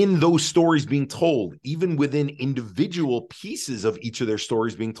within those stories being told, even within individual pieces of each of their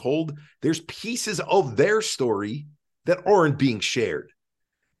stories being told, there's pieces of their story that aren't being shared.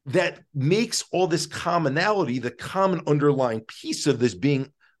 That makes all this commonality, the common underlying piece of this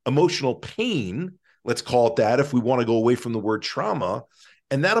being emotional pain, let's call it that, if we want to go away from the word trauma.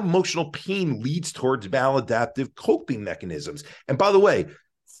 And that emotional pain leads towards maladaptive coping mechanisms. And by the way,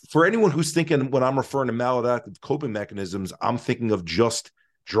 for anyone who's thinking when I'm referring to maladaptive coping mechanisms, I'm thinking of just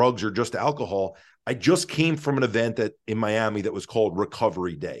drugs or just alcohol. I just came from an event in Miami that was called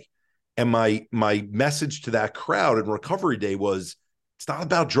Recovery Day. And my message to that crowd in Recovery Day was, it's not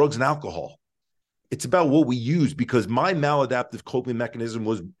about drugs and alcohol. It's about what we use, because my maladaptive coping mechanism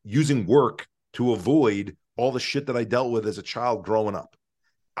was using work to avoid all the shit that I dealt with as a child growing up.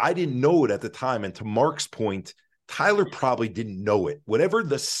 I didn't know it at the time. And to Mark's point, Tyler probably didn't know it. Whatever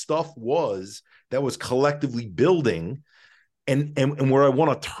the stuff was that was collectively building, and where I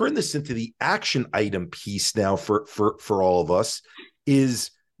want to turn this into the action item piece now for all of us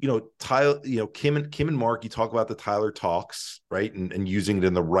is, Tyler, Kim and Mark, you talk about the Tyler talks, right? And using it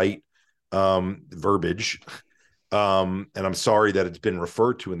in the right verbiage. And I'm sorry that it's been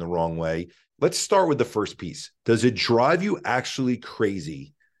referred to in the wrong way. Let's start with the first piece. Does it drive you actually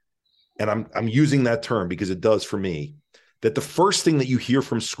crazy? And I'm using that term because it does for me, that the first thing that you hear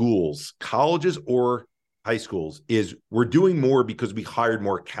from schools, colleges or high schools, is we're doing more because we hired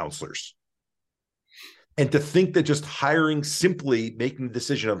more counselors. And to think that just simply making the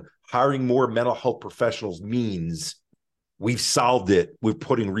decision of hiring more mental health professionals means we've solved it, we're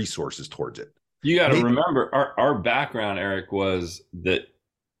putting resources towards it. You got to remember, our background, Eric, was that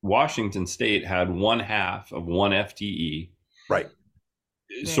Washington State had one half of one FTE. Right.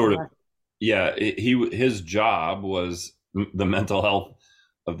 Sort of. Yeah. His job was the mental health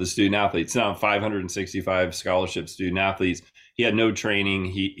of the student athletes. Now 565 scholarship student athletes. He had no training.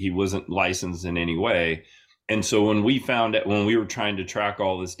 He wasn't licensed in any way. And so when we were trying to track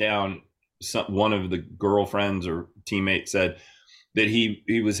all this down, one of the girlfriends or teammates said that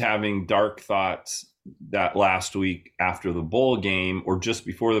he was having dark thoughts that last week after the bowl game or just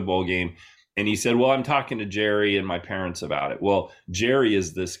before the bowl game. And he said, well, I'm talking to Jerry and my parents about it. Well, Jerry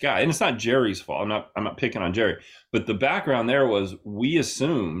is this guy, and it's not Jerry's fault. I'm not picking on Jerry, but the background there was we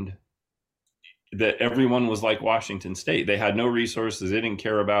assumed that everyone was like Washington State. They had no resources. They didn't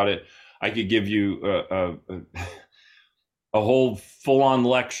care about it. I could give you a whole full-on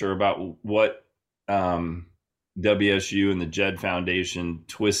lecture about what WSU and the Jed Foundation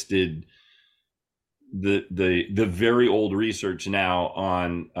twisted the very old research now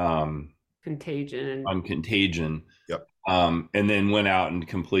on contagion. Yep. And then went out and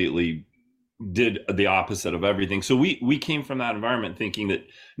completely did the opposite of everything. So we came from that environment thinking that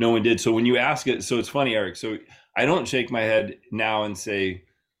no one did. So when you ask it, so it's funny, Eric. So I don't shake my head now and say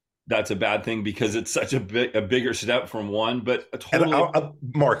that's a bad thing because it's such a bigger step from one. But totally,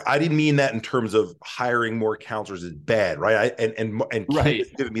 Mark, I didn't mean that in terms of hiring more counselors is bad, right? And right.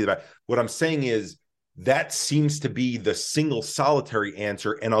 Giving me the bad. What I'm saying is that seems to be the single solitary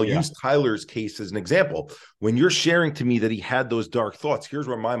answer. And I'll use Tyler's case as an example. When you're sharing to me that he had those dark thoughts, here's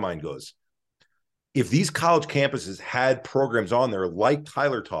where my mind goes. If these college campuses had programs on there like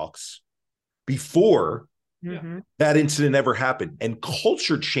Tyler Talks before that incident ever happened and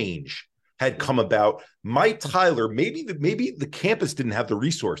culture change had come about, Mike Tyler, maybe the campus didn't have the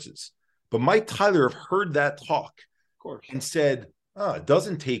resources, but Mike Tyler have heard that talk and said, it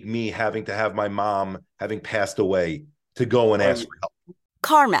doesn't take me having to have my mom having passed away to go and ask for help.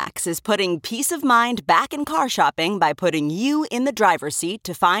 CarMax is putting peace of mind back in car shopping by putting you in the driver's seat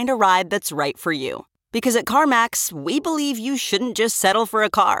to find a ride that's right for you. Because at CarMax, we believe you shouldn't just settle for a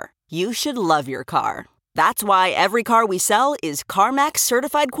car. You should love your car. That's why every car we sell is CarMax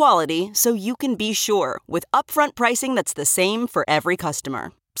certified quality, so you can be sure with upfront pricing that's the same for every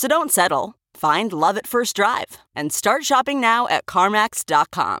customer. So don't settle. Find love at first drive and start shopping now at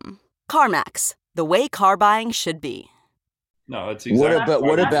CarMax.com. CarMax, the way car buying should be. No, it's exactly.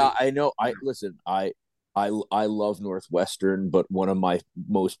 What about? I know. I love Northwestern, but one of my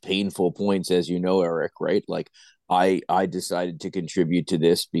most painful points, as you know, Eric, right? Like I decided to contribute to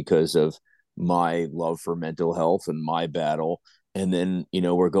this because of my love for mental health and my battle. And then,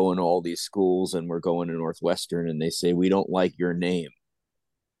 we're going to all these schools and we're going to Northwestern and they say, we don't like your name.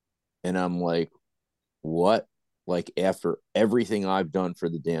 And I'm like, what? Like after everything I've done for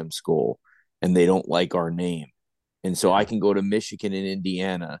the damn school and they don't like our name. And so I can go to Michigan and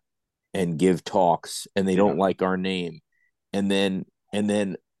Indiana and give talks and they don't like our name. And then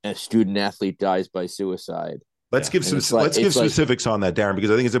a student athlete dies by suicide. Let's give specifics on that, Darren,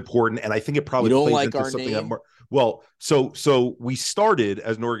 because I think it's important. And I think it probably plays into something that more. Well, so we started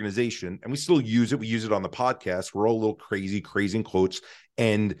as an organization and we still use it. We use it on the podcast. We're all a little crazy in quotes.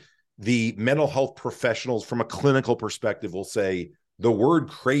 And the mental health professionals from a clinical perspective will say the word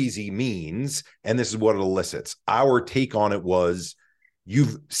crazy means, and this is what it elicits. Our take on it was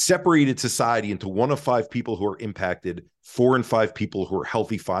you've separated society into 1 of 5 people who are impacted, 4 and 5 people who are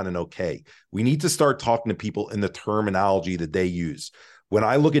healthy, fine, and okay. We need to start talking to people in the terminology that they use. When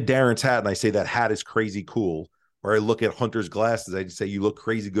I look at Darren's hat and I say that hat is crazy cool, or I look at Hunter's glasses, I just say, you look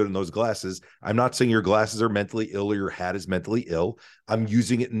crazy good in those glasses. I'm not saying your glasses are mentally ill or your hat is mentally ill. I'm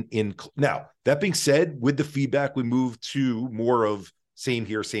using it in now, that being said, with the feedback, we move to more of same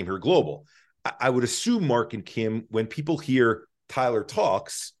here global. I would assume, Mark and Kim, when people hear Tyler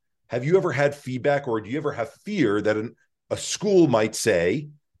Talks, have you ever had feedback or do you ever have fear that a school might say,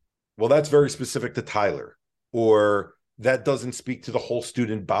 well, that's very specific to Tyler, or that doesn't speak to the whole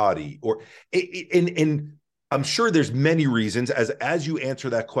student body, or and I'm sure there's many reasons. As you answer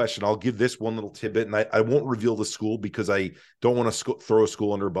that question, I'll give this one little tidbit, and I won't reveal the school because I don't want to throw a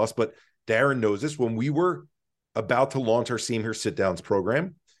school under a bus, but Darren knows this. When we were about to launch our Same Here Sit Downs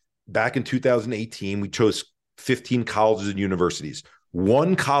program back in 2018, we chose 15 colleges and universities.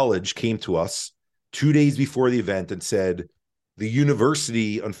 One college came to us 2 days before the event and said, the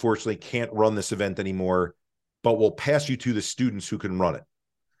university unfortunately can't run this event anymore, but we'll pass you to the students who can run it.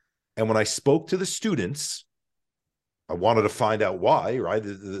 And when I spoke to the students, I wanted to find out why, right?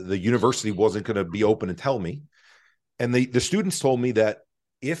 The university wasn't going to be open and tell me. And the students told me that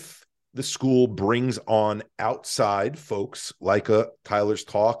if the school brings on outside folks like Tyler's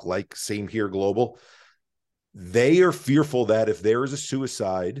Talk, like Same Here Global, they are fearful that if there is a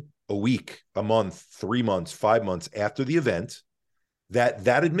suicide a week, a month, 3 months, 5 months after the event,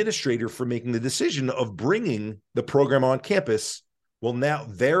 that administrator for making the decision of bringing the program on campus, well, now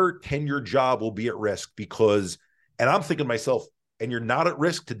their tenure job will be at risk because, and I'm thinking to myself, and you're not at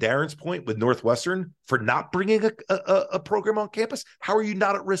risk, to Darren's point with Northwestern, for not bringing a program on campus. How are you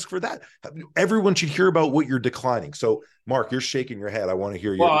not at risk for that? Everyone should hear about what you're declining. So, Mark, you're shaking your head. I want to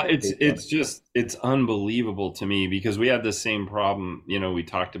hear you. Well, it's unbelievable to me because we had the same problem. We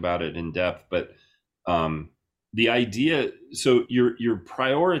talked about it in depth, but the idea, so you're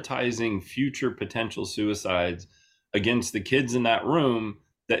prioritizing future potential suicides against the kids in that room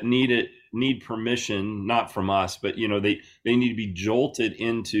that need permission, not from us, but they need to be jolted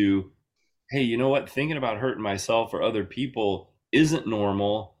into, hey, you know what, thinking about hurting myself or other people isn't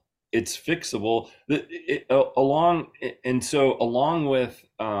normal, it's fixable. Along with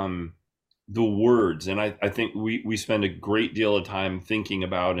the words. And I think we spend a great deal of time thinking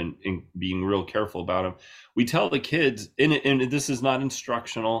about and being real careful about them. We tell the kids, and this is not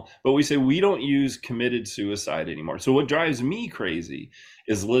instructional, but we say we don't use committed suicide anymore. So what drives me crazy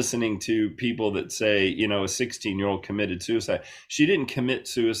is listening to people that say, a 16-year-old committed suicide. She didn't commit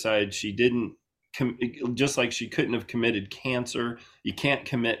suicide. She didn't, just like she couldn't have committed cancer. You can't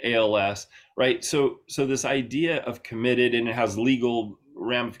commit ALS, right? So this idea of committed, and it has legal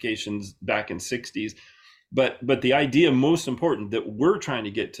ramifications back in 60s, but the idea most important that we're trying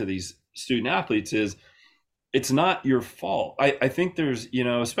to get to these student athletes is it's not your fault. I think there's,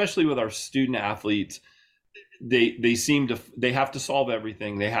 especially with our student athletes, they have to solve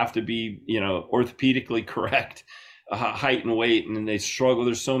everything. They have to be, orthopedically correct, height and weight, and they struggle.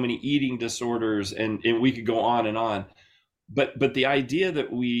 There's so many eating disorders, and we could go on and on. But the idea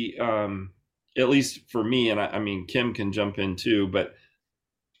that we, at least for me, and I mean, Kim can jump in too, but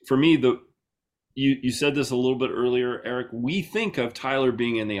for me, you said this a little bit earlier, Eric, we think of Tyler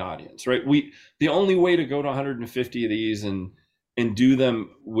being in the audience, right? The only way to go to 150 of these and do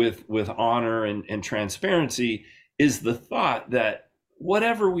them with honor and transparency is the thought that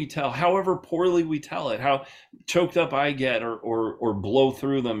whatever we tell, however poorly we tell it, how choked up I get or blow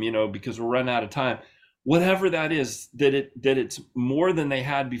through them, because we're running out of time, whatever that is, that it's more than they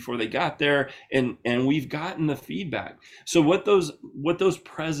had before they got there, and we've gotten the feedback. So what those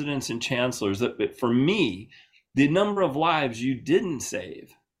presidents and chancellors, that for me, the number of lives you didn't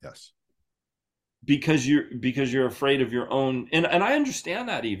save, yes, because you're afraid of your own, and I understand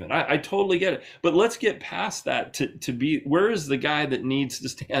that. Even I totally get it, but let's get past that to be, where is the guy that needs to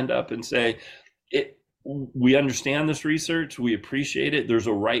stand up and say it? We understand this research. We appreciate it. There's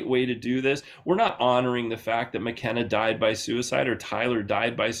a right way to do this. We're not honoring the fact that McKenna died by suicide or Tyler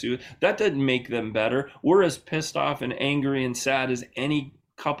died by suicide. That doesn't make them better. We're as pissed off and angry and sad as any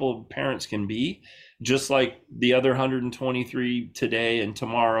couple of parents can be, just like the other 123 today and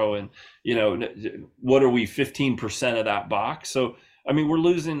tomorrow. And, what are we, 15% of that box? So, I mean, we're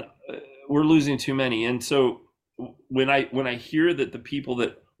losing too many. And so when I hear that the people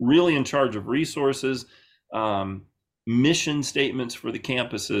that really in charge of resources, mission statements for the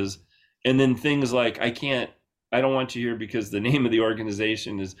campuses, and then things like, I don't want you here because the name of the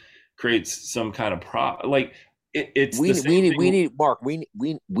organization creates some kind of we need Mark,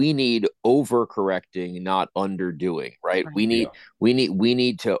 we need overcorrecting, not underdoing, right? We need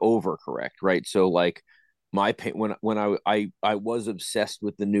to overcorrect, right? So like when I was obsessed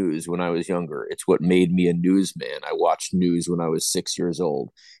with the news when I was younger. It's what made me a newsman. I watched news when I was 6 years old.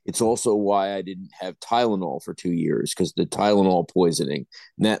 It's also why I didn't have Tylenol for 2 years, because the Tylenol poisoning,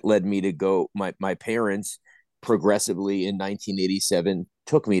 and that led me to go. My parents progressively in 1987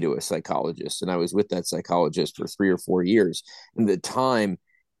 took me to a psychologist, and I was with that psychologist for 3 or 4 years. And at the time,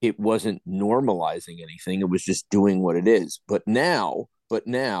 it wasn't normalizing anything. It was just doing what it is. But now,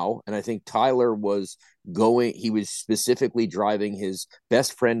 and I think Tyler he was specifically driving his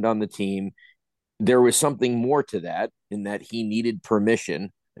best friend on the team. There was something more to that, in that he needed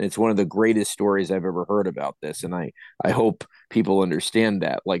permission. And it's one of the greatest stories I've ever heard about this. And I hope people understand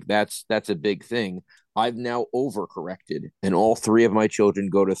that. Like, that's a big thing. I've now overcorrected, and all 3 of my children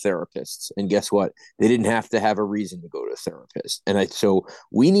go to therapists. And guess what? They didn't have to have a reason to go to a therapist. So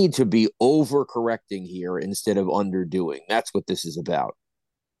we need to be overcorrecting here instead of underdoing. That's what this is about.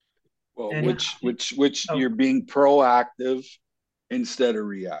 Well, which you're being proactive instead of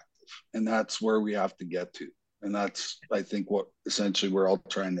reactive. And that's where we have to get to. And that's, I think, what essentially we're all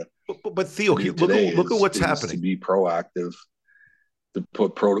trying to. But Theo, look at what's happening. To be proactive, to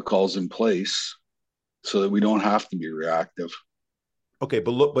put protocols in place so that we don't have to be reactive. Okay,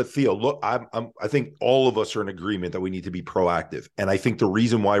 but Theo, I think all of us are in agreement that we need to be proactive. And I think the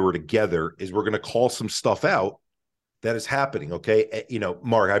reason why we're together is we're going to call some stuff out that is happening. Okay.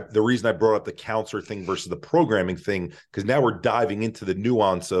 Mark, the reason I brought up the counselor thing versus the programming thing, because now we're diving into the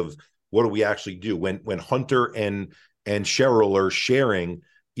nuance of what do we actually do when Hunter and Cheryl are sharing,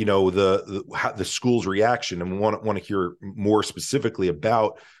 the school's reaction, and we want to hear more specifically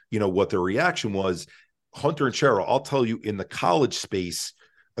about, what their reaction was. Hunter and Cheryl, I'll tell you, in the college space,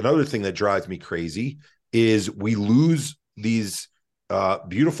 another thing that drives me crazy is we lose these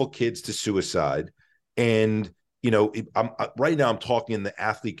beautiful kids to suicide. And right now I'm talking in the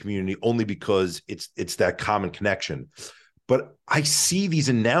athlete community only because it's that common connection. But I see these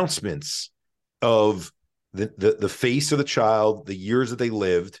announcements of the face of the child, the years that they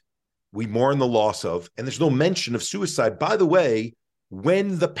lived, we mourn the loss of, and there's no mention of suicide. By the way,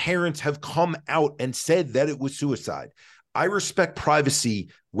 when the parents have come out and said that it was suicide. I respect privacy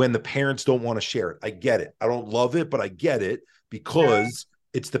when the parents don't want to share it. I get it. I don't love it, but I get it, because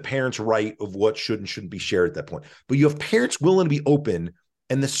it's the parents' right of what should and shouldn't be shared at that point. But you have parents willing to be open,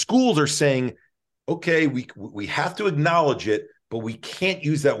 and the schools are saying, okay, we have to acknowledge it, but we can't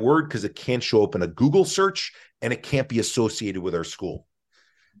use that word because it can't show up in a Google search and it can't be associated with our school.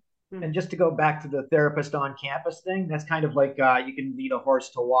 And just to go back to the therapist on campus thing, that's kind of like you can lead a horse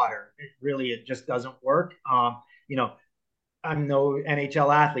to water. It just doesn't work. I'm no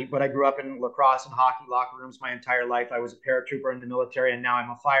NHL athlete, but I grew up in lacrosse and hockey locker rooms my entire life. I was a paratrooper in the military, and now I'm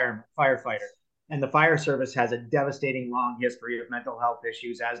a firefighter. And the fire service has a devastating long history of mental health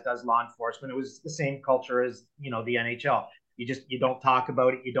issues, as does law enforcement. It was the same culture as the NHL. You don't talk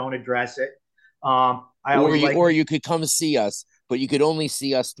about it, you don't address it. Or you could come see us, but you could only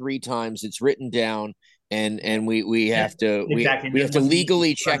see us 3 times. It's written down, and we have to we have to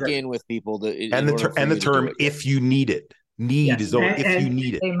legally check in with people. And the term if you need it. If you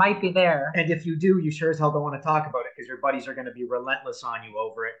need it. They might be there. And if you do, you sure as hell don't want to talk about it because your buddies are going to be relentless on you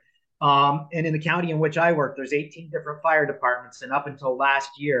over it. And in the county in which I work, there's 18 different fire departments. And up until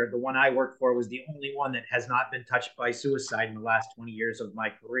last year, the one I worked for was the only one that has not been touched by suicide in the last 20 years of my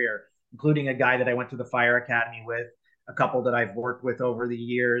career, including a guy that I went to the fire academy with, a couple that I've worked with over the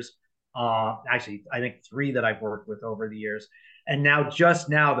years. Actually, I think 3 that I've worked with over the years. And just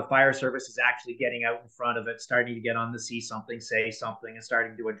now, the fire service is actually getting out in front of it, starting to get on the see something, say something, and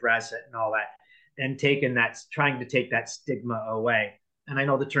starting to address it and all that, and trying to take that stigma away. And I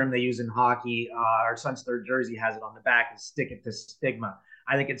know the term they use in hockey, our son's third jersey has it on the back, is stick it to stigma.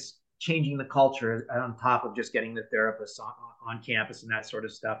 I think it's changing the culture on top of just getting the therapists on campus and that sort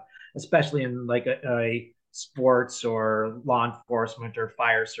of stuff, especially in like a sports or law enforcement or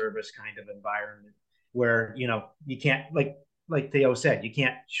fire service kind of environment where, you can't, like Theo said, you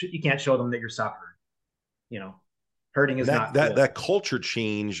can't show them that you're suffering. Hurting is not cool. That culture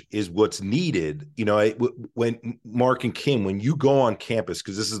change is what's needed. When Mark and Kim, when you go on campus,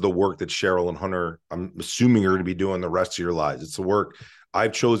 because this is the work that Cheryl and Hunter, I'm assuming you're going to be doing the rest of your lives. It's the work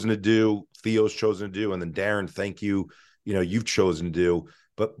I've chosen to do, Theo's chosen to do, and then Darren, thank you. You've chosen to do.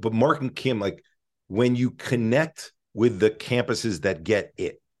 But Mark and Kim, like when you connect with the campuses that get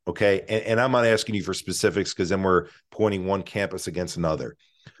it, okay, and I'm not asking you for specifics because then we're pointing one campus against another.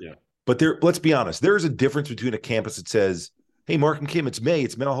 Yeah. But let's be honest, there's a difference between a campus that says, hey, Mark and Kim, it's May,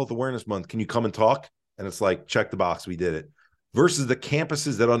 it's Mental Health Awareness Month. Can you come and talk? And it's like, check the box, we did it. Versus the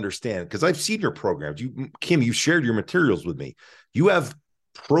campuses that understand, because I've seen your programs. Kim, you shared your materials with me. You have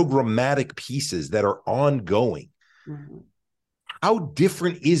programmatic pieces that are ongoing. Mm-hmm. How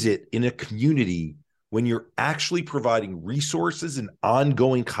different is it in a community when you're actually providing resources and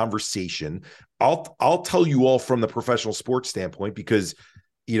ongoing conversation? I'll tell you all from the professional sports standpoint, because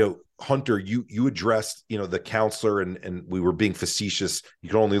Hunter, you addressed, the counselor and we were being facetious. You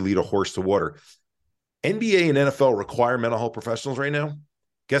can only lead a horse to water. NBA and NFL require mental health professionals right now.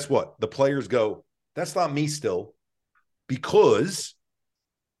 Guess what? The players go, that's not me still. Because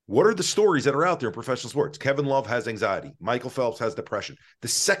what are the stories that are out there in professional sports? Kevin Love has anxiety. Michael Phelps has depression. The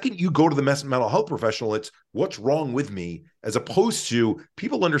second you go to the mental health professional, it's what's wrong with me, as opposed to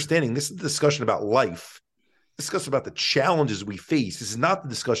people understanding this is a discussion about life. Discuss about the challenges we face. This is not the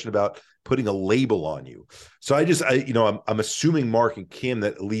discussion about putting a label on you. So I'm assuming, Mark and Kim,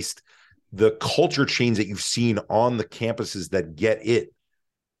 that at least the culture change that you've seen on the campuses that get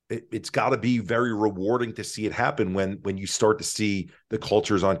it's got to be very rewarding to see it happen when you start to see the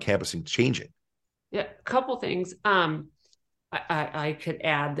cultures on campus changing. Yeah, a couple things I could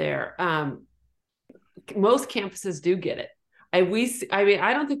add there. Most campuses do get it. I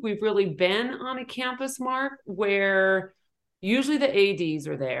don't think we've really been on a campus, Mark, where usually the ADs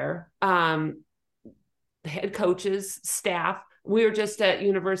are there, the head coaches, staff. We were just at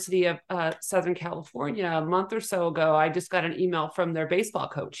University of Southern California a month or so ago. I just got an email from their baseball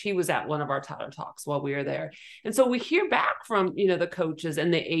coach. He was at one of our Tyler Talks while we were there. And so we hear back from, the coaches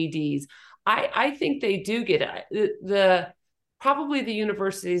and the ADs. I think they do get it. Probably the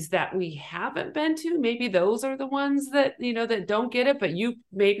universities that we haven't been to, maybe those are the ones that, that don't get it, but you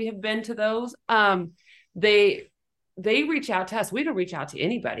maybe have been to those. They reach out to us. We don't reach out to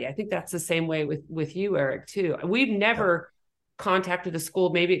anybody. I think that's the same way with you, Eric, too. We've never contacted a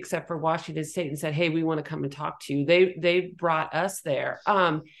school, maybe except for Washington State, and said, hey, we want to come and talk to you. They brought us there.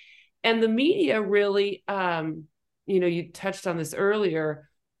 And the media really, you touched on this earlier,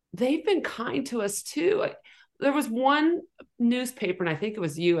 they've been kind to us too. There was one newspaper, and I think it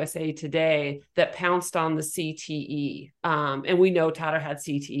was USA Today, that pounced on the CTE. And we know Tyler had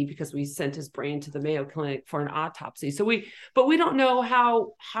CTE because we sent his brain to the Mayo Clinic for an autopsy. But we don't know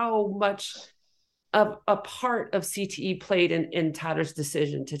how much of a part of CTE played in Tyler's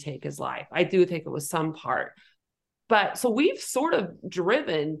decision to take his life. I do think it was some part. But so we've sort of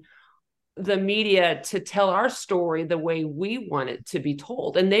driven the media to tell our story the way we want it to be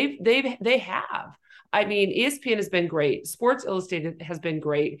told. And they have. I mean, ESPN has been great. Sports Illustrated has been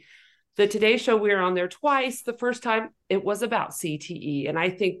great. The Today Show, we were on there twice. The first time it was about CTE. And I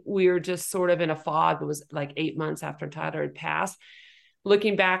think we were just sort of in a fog. It was like 8 months after Tyler had passed.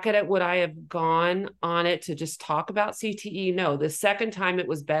 Looking back at it, would I have gone on it to just talk about CTE? No. The second time it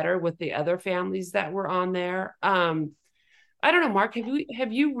was better with the other families that were on there. I don't know, Mark,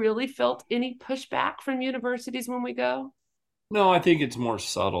 have you really felt any pushback from universities when we go? No, I think it's more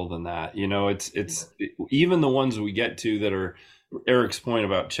subtle than that. You know, it's even the ones we get to that are Eric's point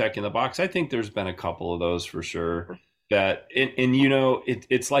about checking the box. I think there's been a couple of those for sure that, and you know,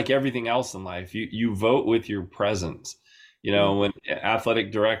 it's like everything else in life. You vote with your presence. You know, when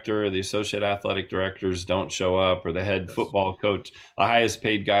athletic director or the associate athletic directors don't show up, or the head football coach, the highest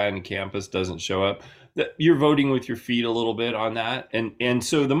paid guy on the campus doesn't show up, that you're voting with your feet a little bit on that. And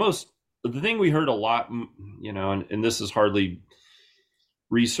so the thing we heard a lot, you know, and this is hardly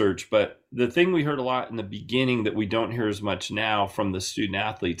research, but the thing we heard a lot in the beginning that we don't hear as much now from the student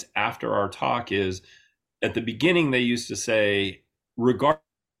athletes after our talk is, at the beginning, they used to say, regardless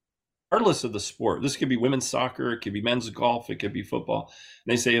of the sport, this could be women's soccer, it could be men's golf, it could be football.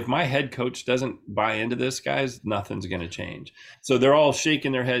 And they say, if my head coach doesn't buy into this, guys, nothing's going to change. So they're all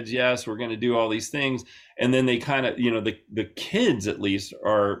shaking their heads. Yes, we're going to do all these things. And then they kind of, you know, the kids at least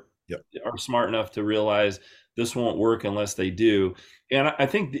are smart enough to realize this won't work unless they do. And I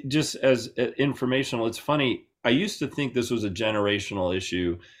think just as informational, it's funny. I used to think this was a generational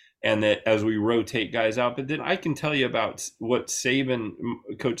issue, and that as we rotate guys out, but then I can tell you about what Coach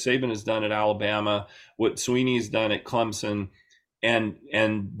Saban has done at Alabama, what Sweeney's done at Clemson, and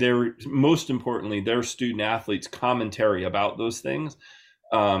their, most importantly, their student athletes' commentary about those things.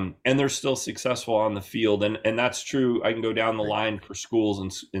 And they're still successful on the field. And that's true. I can go down the line for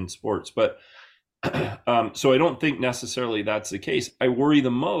schools in sports, but so I don't think necessarily that's the case. I worry the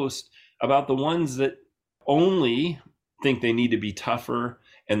most about the ones that only think they need to be tougher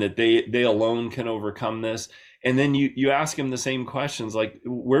and that they alone can overcome this. And then you ask them the same questions, like,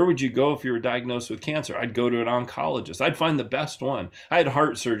 where would you go if you were diagnosed with cancer? I'd go to an oncologist. I'd find the best one. I had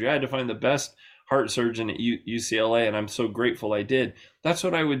heart surgery. I had to find the best heart surgeon at UCLA, and I'm so grateful I did. That's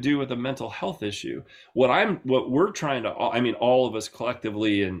what I would do with a mental health issue. What we're trying to, I mean, all of us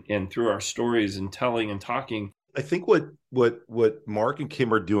collectively and through our stories and telling and talking. I think what Mark and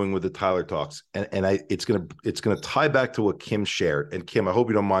Kim are doing with the Tyler Talks, and it's gonna tie back to what Kim shared. And Kim, I hope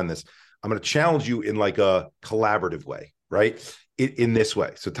you don't mind this. I'm gonna challenge you in like a collaborative way, right? In this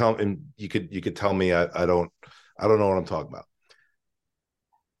way. So you could tell me I don't know what I'm talking about.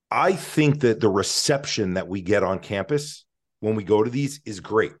 I think that the reception that we get on campus when we go to these is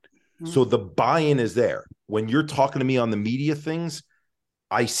great. Mm-hmm. So the buy-in is there. When you're talking to me on the media things,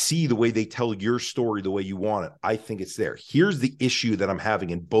 I see the way they tell your story the way you want it. I think it's there. Here's the issue that I'm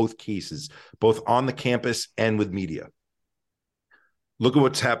having in both cases, both on the campus and with media. Look at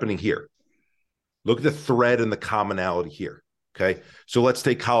what's happening here. Look at the thread and the commonality here. Okay. So let's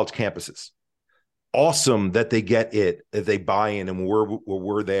take college campuses. Awesome that they get it, that they buy in, and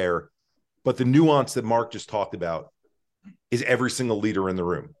we're there. But the nuance that Mark just talked about is every single leader in the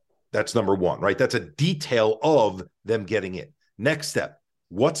room. That's number one, right? That's a detail of them getting it. Next step,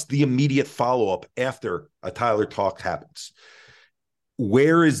 what's the immediate follow-up after a Tyler Talk happens?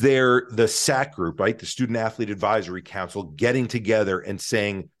 Where is there the SAC group, right? The Student Athlete Advisory Council getting together and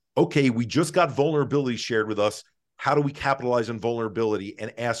saying, okay, we just got vulnerability shared with us. How do we capitalize on vulnerability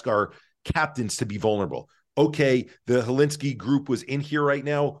and ask our captains to be vulnerable? Okay, the Hilinski group was in here right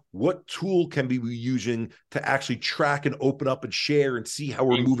now. What tool can we be using to actually track and open up and share and see how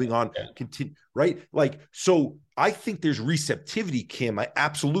we're moving on? Continue, right? Like, so I think there's receptivity, Kim. I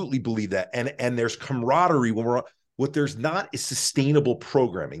absolutely believe that. And there's camaraderie when we're, what there's not is sustainable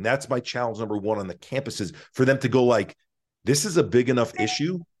programming. That's my challenge number one on the campuses, for them to go like, this is a big enough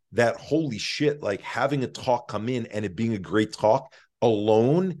issue that holy shit, like having a talk come in and it being a great talk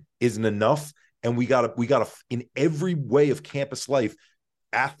alone isn't enough. And we gotta in every way of campus life,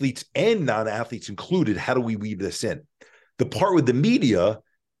 athletes and non-athletes included, how do we weave this in? The part with the media,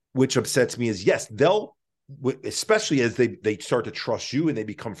 which upsets me, is yes, they'll, especially as they start to trust you and they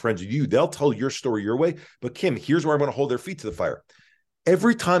become friends with you, they'll tell your story your way. But Kim, here's where I'm going to hold their feet to the fire.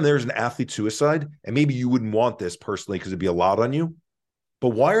 Every time there's an athlete suicide, and maybe you wouldn't want this personally because it'd be a lot on you, but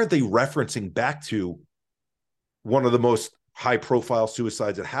why aren't they referencing back to one of the most high-profile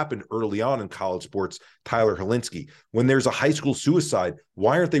suicides that happened early on in college sports, Tyler Hilinski? When there's a high school suicide,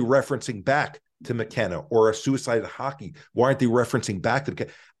 why aren't they referencing back to McKenna, or a suicide in hockey? Why aren't they referencing back to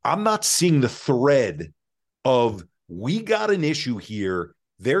McKenna? I'm not seeing the thread of we got an issue here.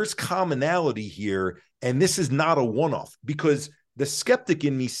 There's commonality here. And this is not a one-off, because the skeptic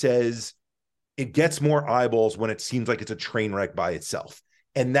in me says it gets more eyeballs when it seems like it's a train wreck by itself.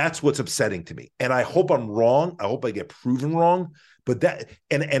 And that's what's upsetting to me. And I hope I'm wrong. I hope I get proven wrong. But that,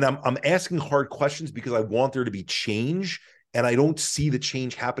 and I'm asking hard questions because I want there to be change. And I don't see the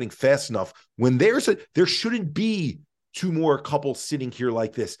change happening fast enough when there shouldn't be two more couples sitting here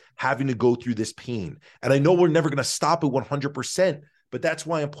like this, having to go through this pain. And I know we're never going to stop at 100%, but that's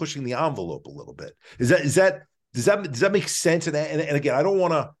why I'm pushing the envelope a little bit. Does that make sense? And again, I don't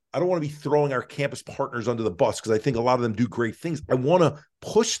want to be throwing our campus partners under the bus, because I think a lot of them do great things. I want to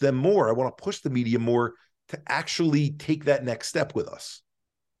push them more. I want to push the media more to actually take that next step with us.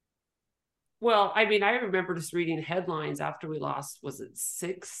 Well, I mean, I remember just reading headlines after we lost, was it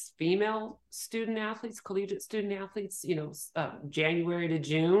 6 female student athletes, collegiate student athletes, January to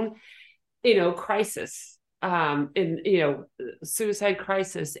June, crisis, suicide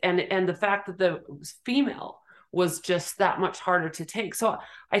crisis. And the fact that the female was just that much harder to take. So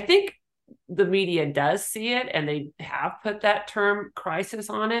I think the media does see it, and they have put that term crisis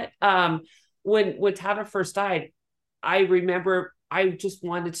on it. When Tata first died, I remember I just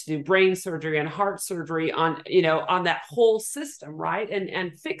wanted to do brain surgery and heart surgery on that whole system, right?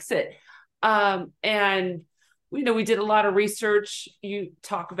 And fix it. And we did a lot of research. You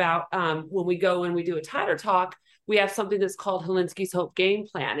talk about when we go and we do a Tata talk, we have something that's called Hilinski's Hope Game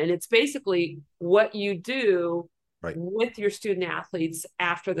Plan. And it's basically what you do with your student athletes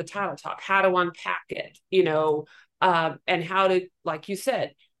after the Tata talk, how to unpack it, and how to, like you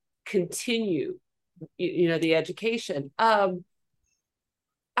said, continue, the education.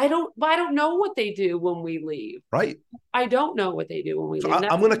 I don't know what they do when we leave. Right. I don't know what they do when we leave.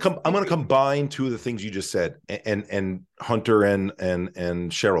 I'm going to combine two of the things you just said, and Hunter and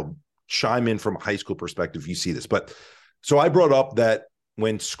Cheryl, chime in from a high school perspective if you see this. But so I brought up that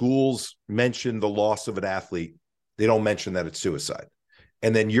when schools mention the loss of an athlete, they don't mention that it's suicide.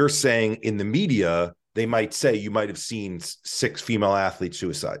 And then you're saying in the media, they might say you might have seen 6 female athlete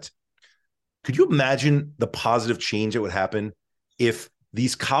suicides. Could you imagine the positive change that would happen if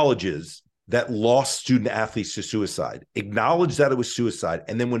these colleges that lost student athletes to suicide acknowledge that it was suicide,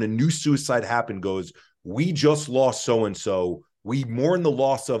 and then when a new suicide happened goes, we just lost so-and-so, we mourn the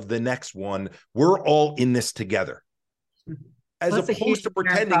loss of the next one, we're all in this together. As opposed to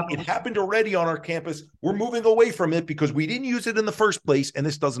pretending it happened already on our campus, we're moving away from it because we didn't use it in the first place, and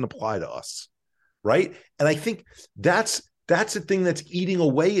this doesn't apply to us, right? And I think that's the thing that's eating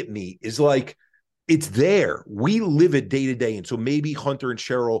away at me, is like, it's there. We live it day to day. And so maybe Hunter and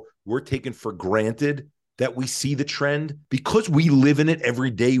Cheryl, we're taken for granted that we see the trend because we live in it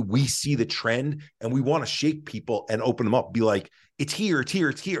every day. We see the trend and we want to shake people and open them up, be like, it's here, it's here,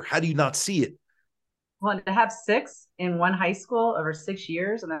 it's here. How do you not see it? Well, to have 6 in one high school over 6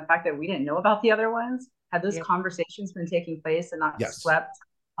 years, and the fact that we didn't know about the other ones, had those conversations been taking place and not swept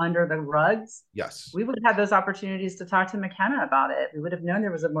under the rugs, we would have had those opportunities to talk to McKenna about it. We would have known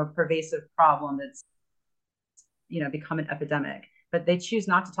there was a more pervasive problem that's, become an epidemic, but they choose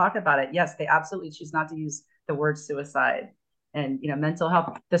not to talk about it. Yes, they absolutely choose not to use the word suicide. And, mental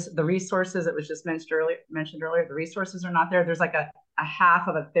health, the resources that was just mentioned earlier, the resources are not there. There's like a half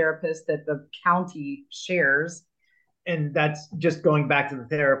of a therapist that the county shares. And that's just going back to the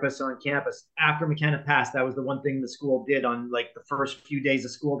therapists on campus. After McKenna passed, that was the one thing the school did on like the first few days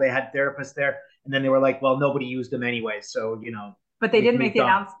of school. They had therapists there, and then they were like, well, nobody used them anyway. So, But they didn't make the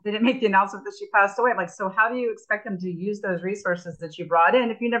announcement. They didn't make the announcement that she passed away. I'm like, so how do you expect them to use those resources that you brought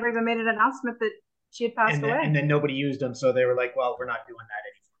in if you never even made an announcement that she had passed away? And then nobody used them. So they were like, well, we're not doing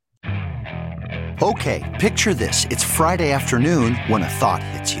that anymore. Okay, picture this. It's Friday afternoon when a thought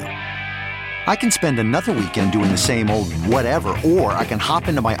hits you. I can spend another weekend doing the same old whatever, or I can hop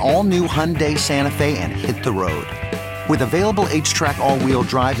into my all-new Hyundai Santa Fe and hit the road. With available H-Track all-wheel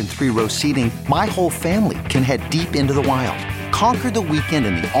drive and 3-row seating, my whole family can head deep into the wild. Conquer the weekend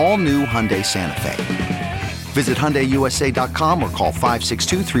in the all-new Hyundai Santa Fe. Visit HyundaiUSA.com or call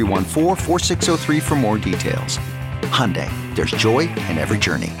 562-314-4603 for more details. Hyundai, there's joy in every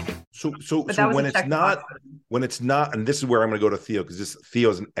journey. So when it's not, and this is where I'm going to go to Theo, because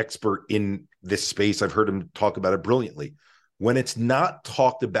Theo is an expert in this space. I've heard him talk about it brilliantly. When it's not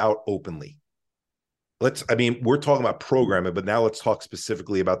talked about openly, we're talking about programming, but now let's talk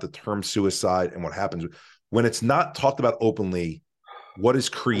specifically about the term suicide and what happens when it's not talked about openly. What is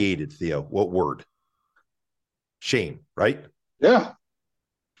created, Theo? What word? Shame, right? Yeah,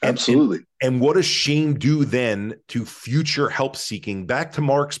 absolutely. And what does shame do then to future help seeking? Back to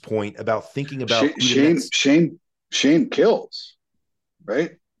Mark's point about thinking about shame kills,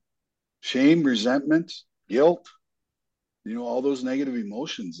 right? Shame, resentment, guilt, You know, all those negative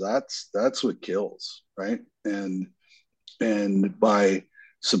emotions, that's what kills, right? And by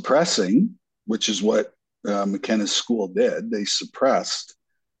suppressing, which is what McKenna's school did, they suppressed,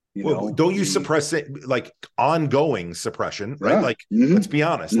 don't you suppress it, like ongoing suppression, right? Yeah. Like, let's be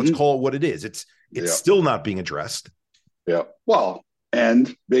honest, let's call it what it is. It's still not being addressed. Yeah. Well,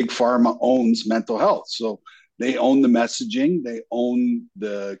 and Big Pharma owns mental health. So they own the messaging, they own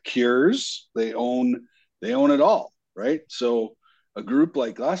the cures, they own it all, right? So a group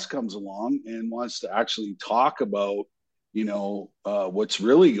like us comes along and wants to actually talk about, what's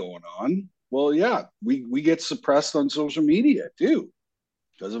really going on. Well, yeah, we get suppressed on social media too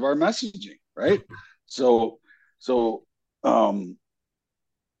because of our messaging, right? So I'm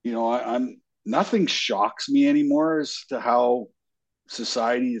nothing shocks me anymore as to how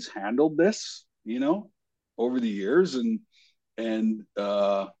society has handled this, over the years, and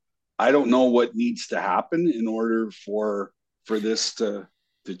I don't know what needs to happen in order for this to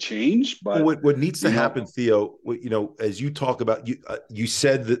change. But what needs to happen, Theo, as you talk about, you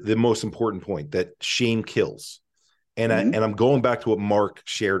said the most important point, that shame kills, and I'm going back to what Mark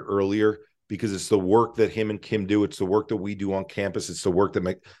shared earlier, because it's the work that him and Kim do. It's the work that we do on campus. It's the work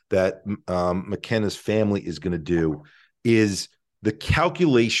that McKenna's family is going to do. Is the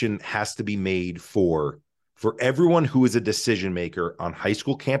calculation has to be made for everyone who is a decision maker on high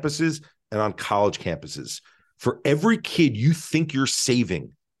school campuses and on college campuses. For every kid you think you're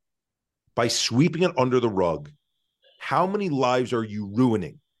saving by sweeping it under the rug, how many lives are you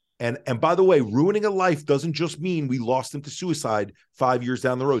ruining? And by the way, ruining a life doesn't just mean we lost them to suicide 5 years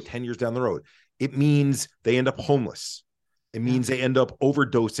down the road, 10 years down the road. It means they end up homeless. It means they end up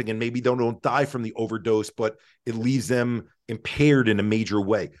overdosing, and maybe they don't die from the overdose, but it leaves them impaired in a major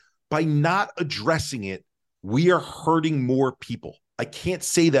way. By not addressing it, we are hurting more people. I can't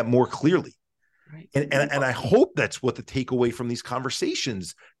say that more clearly. Right. And I hope that's what the takeaway from these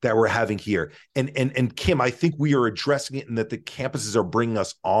conversations that we're having here. And Kim, I think we are addressing it, and that the campuses are bringing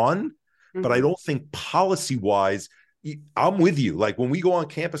us on, but I don't think policy-wise, I'm with you. Like, when we go on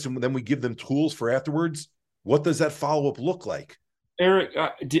campus and then we give them tools for afterwards, what does that follow-up look like? Eric,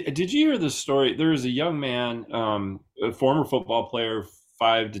 did you hear the story? There was a young man, a former football player,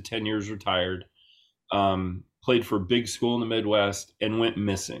 5 to 10 years retired, played for a big school in the Midwest and went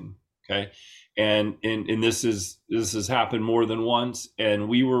missing. Okay. And this has happened more than once. And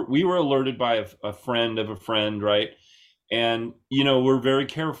we were alerted by a friend of a friend. Right. And, we're very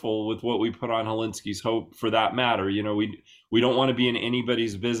careful with what we put on Hilinski's Hope, for that matter. We don't want to be in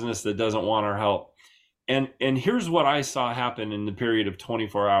anybody's business that doesn't want our help. And here's what I saw happen in the period of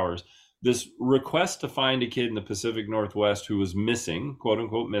 24 hours. This request to find a kid in the Pacific Northwest who was missing, quote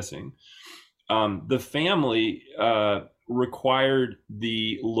unquote missing. The family required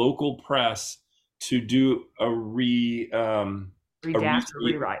the local press to do a rewrite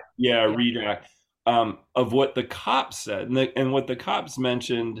of what the cops said. And what the cops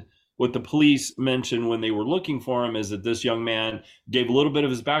mentioned, what the police mentioned when they were looking for him, is that this young man gave a little bit of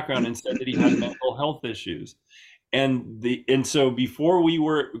his background and said that he had mental health issues. And so before we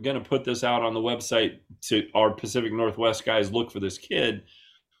were going to put this out on the website to our Pacific Northwest guys, look for this kid,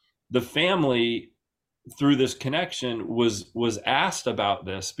 the family, through this connection, was asked about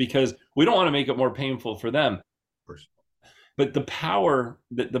this, because we don't want to make it more painful for them. But the power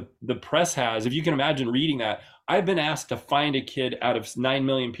that the press has, if you can imagine reading that, I've been asked to find a kid out of 9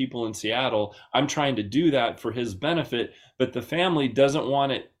 million people in Seattle. I'm trying to do that for his benefit, but the family doesn't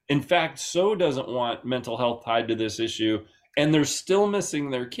want it. In fact, so doesn't want mental health tied to this issue. And they're still missing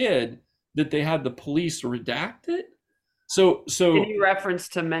their kid, that they had the police redact it. So any reference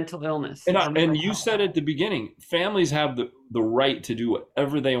to mental illness. And you said at the beginning, families have the right to do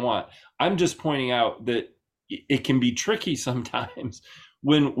whatever they want. I'm just pointing out that it can be tricky sometimes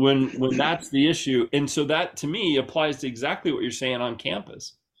when that's the issue. And so that, to me, applies to exactly what you're saying on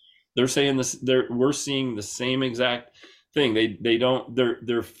campus. They're saying this, we're seeing the same exact thing. They don't,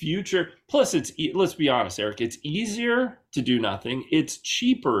 their future, plus let's be honest, Eric, it's easier to do nothing. It's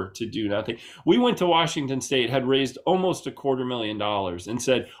cheaper to do nothing. We went to Washington State, had raised almost $250,000 and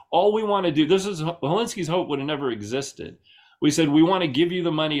said, all we want to do, Hilinski's Hope would have never existed. We said, we want to give you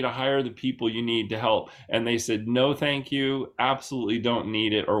the money to hire the people you need to help. And they said, no, thank you. Absolutely don't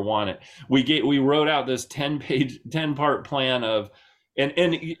need it or want it. We wrote out this 10-part plan of,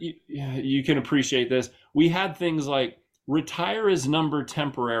 and you can appreciate this. We had things like, retire his number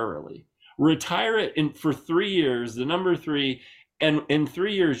temporarily, retire it for 3 years, the number 3. And in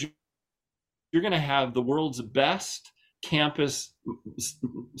 3 years, you're going to have the world's best campus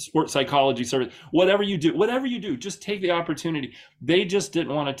sports psychology service, whatever you do, just take the opportunity. They just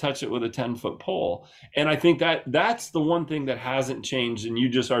didn't want to touch it with a 10-foot pole. And I think that's the one thing that hasn't changed. And you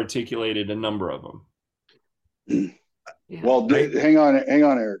just articulated a number of them. Yeah. Well, hang on,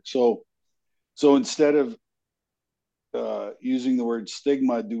 Eric. So instead of using the word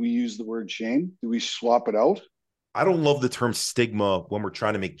stigma, do we use the word shame? Do we swap it out? I don't love the term stigma when we're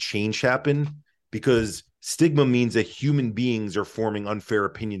trying to make change happen, because stigma means that human beings are forming unfair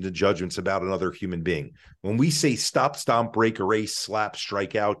opinions and judgments about another human being. When we say stop, stomp, break, erase, slap,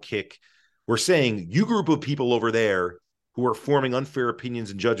 strike out, kick, we're saying you group of people over there who are forming unfair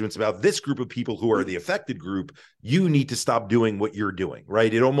opinions and judgments about this group of people who are the affected group, you need to stop doing what you're doing,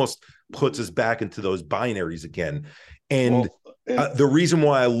 right? It almost puts us back into those binaries again. And the reason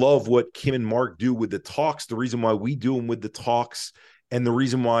why I love what Kim and Mark do with the talks, the reason why we do them with the talks, and the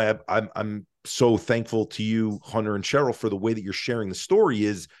reason why I'm so thankful to you, Hunter and Cheryl, for the way that you're sharing the story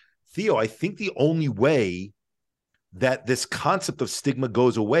is, Theo, I think the only way that this concept of stigma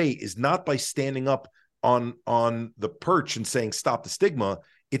goes away is not by standing up on the perch and saying, stop the stigma.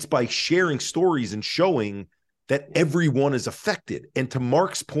 It's by sharing stories and showing that everyone is affected. And to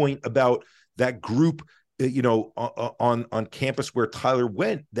Mark's point about that group, on campus where Tyler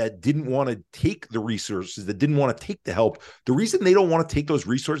went, that didn't want to take the resources, that didn't want to take the help. The reason they don't want to take those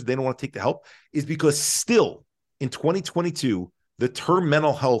resources, they don't want to take the help, is because still in 2022, the term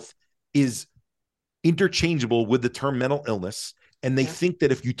mental health is interchangeable with the term mental illness. And they think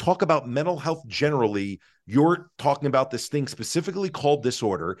that if you talk about mental health generally, you're talking about this thing specifically called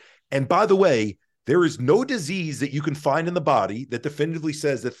disorder. And by the way, there is no disease that you can find in the body that definitively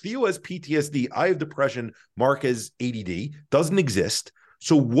says that Theo has PTSD, I have depression, Mark has ADD. Doesn't exist.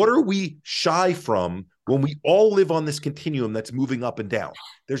 So what are we shy from when we all live on this continuum that's moving up and down?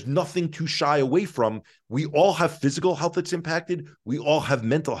 There's nothing to shy away from. We all have physical health that's impacted. We all have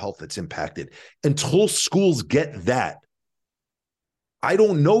mental health that's impacted. Until schools get that, I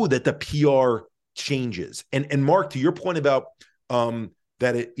don't know that the PR changes. And Mark, to your point about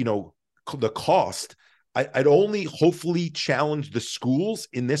that it, the cost, I'd only hopefully challenge the schools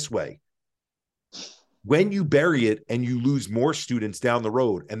in this way. When you bury it and you lose more students down the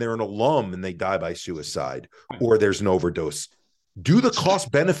road and they're an alum and they die by suicide or there's an overdose, do the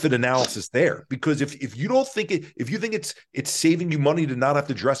cost benefit analysis there. Because if you don't think it, if you think it's saving you money to not have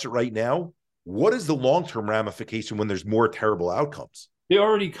to address it right now, what is the long-term ramification when there's more terrible outcomes? They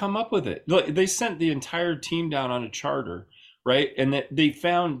already come up with it. Look, they sent the entire team down on a charter, right? And they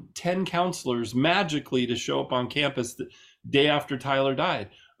found 10 counselors magically to show up on campus the day after Tyler died.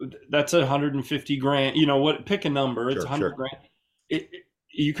 That's $150,000. Pick a number. It's $100,000.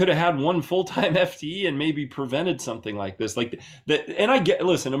 You could have had one full-time FTE and maybe prevented something like this. And I get,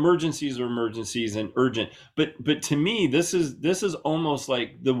 listen, emergencies are emergencies and urgent, but to me, this is almost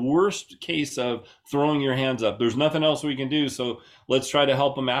like the worst case of throwing your hands up. There's nothing else we can do, so let's try to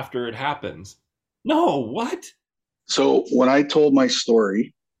help them after it happens. No, what? So when I told my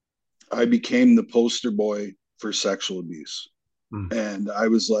story, I became the poster boy for sexual abuse. And I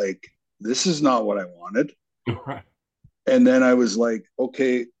was like, this is not what I wanted. Right. And then I was like,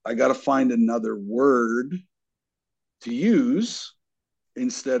 okay, I got to find another word to use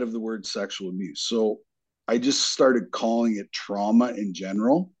instead of the word sexual abuse. So I just started calling it trauma in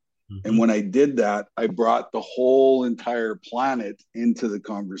general. Mm-hmm. And when I did that, I brought the whole entire planet into the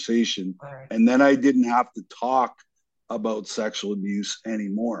conversation. Right. And then I didn't have to talk about sexual abuse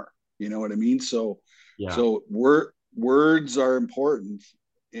anymore. You know what I mean? So words are important,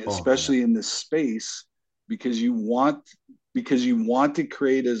 especially in this space, because you want to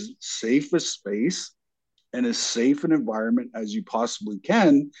create as safe a space and as safe an environment as you possibly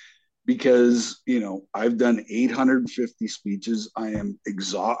can, because I've done 850 speeches. I am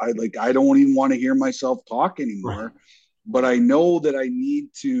exhausted. I don't even want to hear myself talk anymore. Right. But I know that I need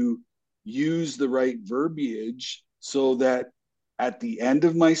to use the right verbiage so that at the end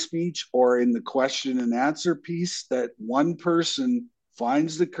of my speech or in the question and answer piece, that one person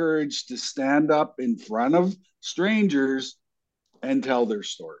finds the courage to stand up in front of strangers and tell their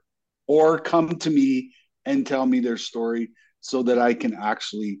story, or come to me and tell me their story so that I can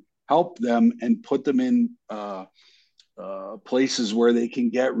actually help them and put them in places where they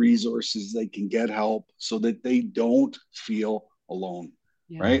can get resources, they can get help, so that they don't feel alone.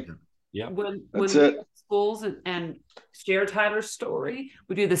 Yeah. Right? Yeah. When we go to schools and share Tyler's story,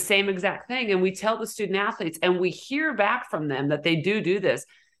 we do the same exact thing. And we tell the student athletes, and we hear back from them that they do this.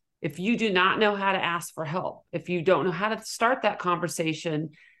 If you do not know how to ask for help, if you don't know how to start that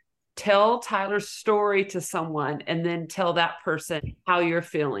conversation, tell Tyler's story to someone and then tell that person how you're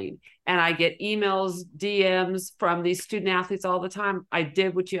feeling. And I get emails, DMs from these student athletes all the time. I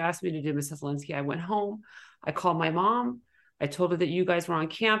did what you asked me to do, Mrs. Linsky. I went home, I called my mom. I told her that you guys were on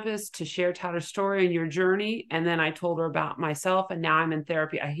campus to share Tyler's story and your journey. And then I told her about myself, and now I'm in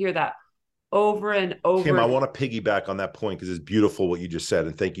therapy. I hear that over and over. Kim, I want to piggyback on that point because it's beautiful what you just said.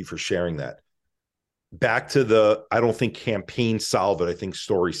 And thank you for sharing that. Back to I don't think campaigns solve it. I think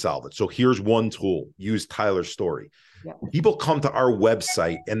stories solve it. So here's one tool: use Tyler's story. Yeah. People come to our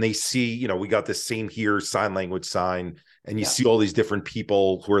website and they see, we got this Same Here sign language sign, and you see all these different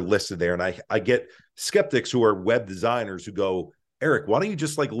people who are listed there. And I get skeptics who are web designers who go, Eric, why don't you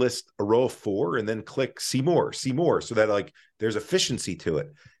just list a row of 4 and then click see more, so that there's efficiency to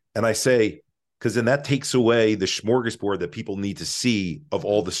it. And I say, because then that takes away the smorgasbord that people need to see of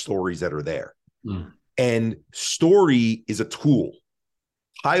all the stories that are there. Mm. And story is a tool.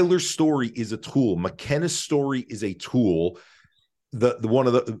 Tyler's story is a tool. McKenna's story is a tool.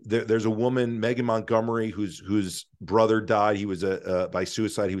 There's a woman, Megan Montgomery, whose brother died. He was by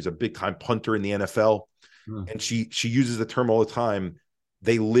suicide. He was a big time punter in the NFL. Mm. And she uses the term all the time.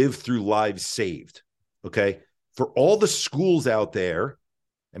 They live through lives saved. Okay. For all the schools out there,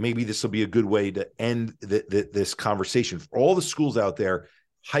 and maybe this will be a good way to end this conversation. For all the schools out there,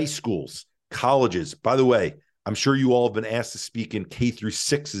 high schools, colleges, by the way, I'm sure you all have been asked to speak in K through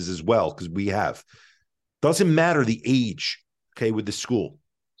 6s as well, because we have. Doesn't matter the age, okay, with the school.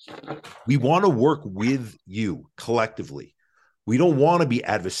 We want to work with you collectively. We don't want to be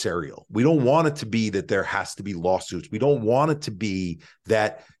adversarial. We don't want it to be that there has to be lawsuits. We don't want it to be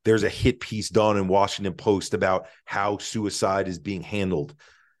that there's a hit piece done in Washington Post about how suicide is being handled.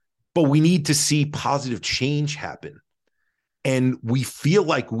 But we need to see positive change happen. And we feel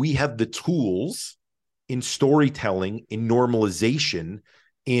like we have the tools in storytelling, in normalization,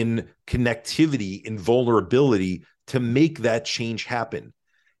 in connectivity, in vulnerability to make that change happen.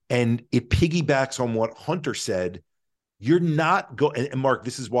 And it piggybacks on what Hunter said. You're not going, and Mark,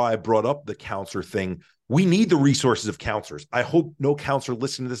 this is why I brought up the counselor thing. We need the resources of counselors. I hope no counselor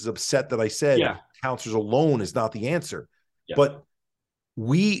listening to this is upset that I said counselors alone is not the answer. Yeah. But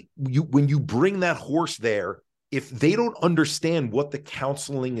when you bring that horse there, if they don't understand what the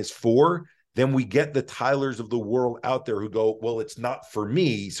counseling is for, then we get the Tylers of the world out there who go, well, it's not for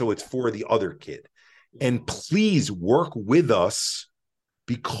me, so it's for the other kid. And please work with us,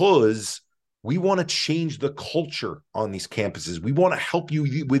 because we want to change the culture on these campuses. We want to help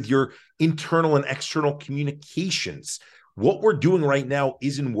you with your internal and external communications. What we're doing right now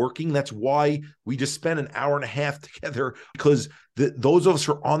isn't working. That's why we just spent an hour and a half together, because those of us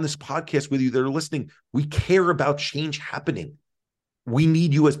who are on this podcast with you that are listening, we care about change happening. We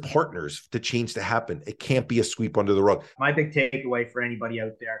need you as partners to change to happen. It can't be a sweep under the rug. My big takeaway for anybody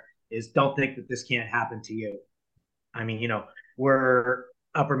out there is don't think that this can't happen to you. I mean, we're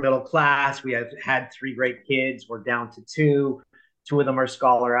upper middle class. We have had 3 great kids. We're down to 2. 2 of them are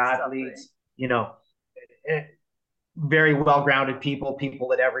scholar athletes, very well-grounded people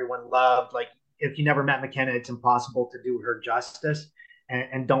that everyone loved. Like, if you never met McKenna, it's impossible to do her justice,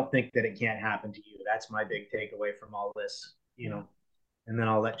 and don't think that it can't happen to you. That's my big takeaway from all this, and then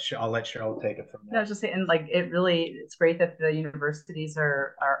I'll let Cheryl take it from there. No, I was just saying, it's great that the universities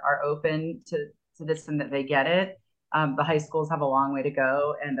are open to this and that they get it. The high schools have a long way to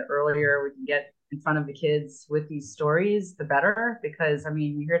go, and the earlier we can get in front of the kids with these stories, the better, because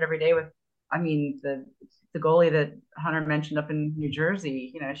you hear it every day with, the goalie that Hunter mentioned up in New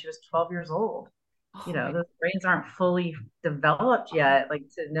Jersey, she was 12 years old. Those brains aren't fully developed yet.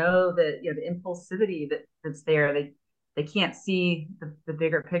 To know that, the impulsivity that's there, they can't see the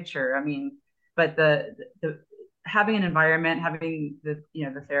bigger picture. But the having an environment, having the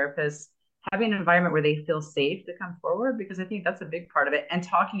therapists, having an environment where they feel safe to come forward, because I think that's a big part of it. And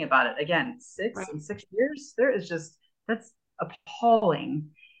talking about it again, 6 years, that's appalling.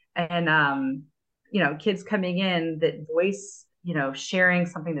 And, kids coming in that voice, sharing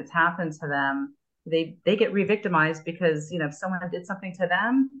something that's happened to them, they get re-victimized because, if someone did something to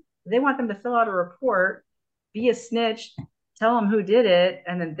them, they want them to fill out a report, be a snitch, tell them who did it,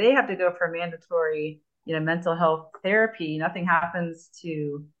 and then they have to go for mandatory, mental health therapy. Nothing happens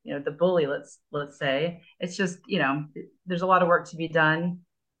to, the bully, let's say. It's just, there's a lot of work to be done,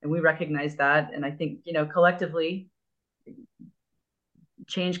 and we recognize that. And I think, collectively,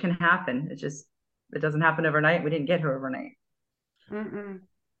 change can happen. It doesn't happen overnight. We didn't get here overnight. Mm-mm.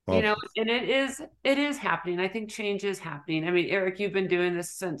 And it is happening. I think change is happening. Eric, you've been doing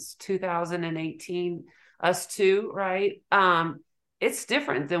this since 2018, us too, right? it's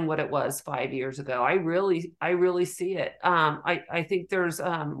different than what it was 5 years ago. I really see it. I think there's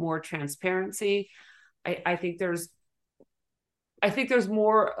more transparency. I think there's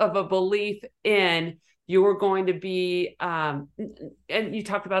more of a belief in you're going to be, and you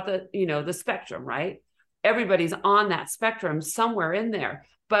talked about the spectrum, right? Everybody's on that spectrum somewhere in there.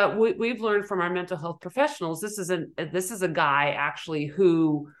 But we've learned from our mental health professionals, this is a guy actually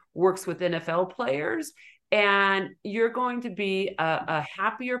who works with NFL players, and you're going to be a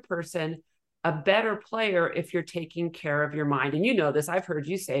happier person, a better player if you're taking care of your mind. And you know this, I've heard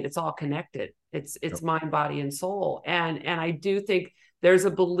you say it, it's all connected. It's mind, body, and soul. And I do think there's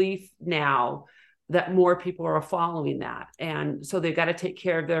a belief now that more people are following that. And so they've got to take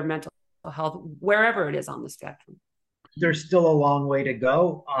care of their mental health wherever it is on the spectrum. There's still a long way to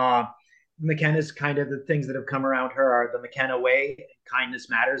go. McKenna's kind of the things that have come around her are the McKenna Way, Kindness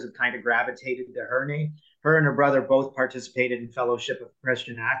Matters have kind of gravitated to her name. Her and her brother both participated in Fellowship of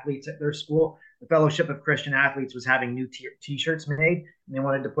Christian Athletes at their school. The Fellowship of Christian Athletes was having new t-shirts made, and they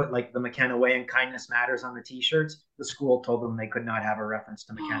wanted to put like the McKenna Way and Kindness Matters on the t-shirts. The school told them they could not have a reference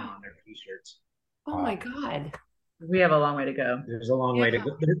to McKenna on their t-shirts. Oh my God. We have a long way to go. There's a long way to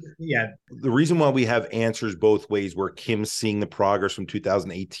go. Yeah. The reason why we have answers both ways, where Kim's seeing the progress from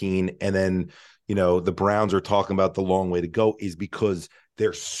 2018 and then, the Browns are talking about the long way to go, is because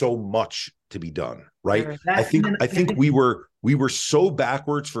there's so much to be done, right? I think we were so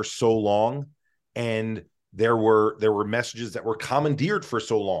backwards for so long, and there were messages that were commandeered for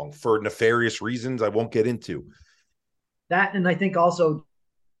so long for nefarious reasons I won't get into. That, and I think also,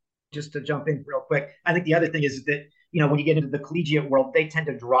 just to jump in real quick, I think the other thing is that, when you get into the collegiate world, they tend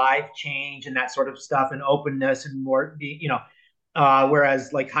to drive change and that sort of stuff and openness and more,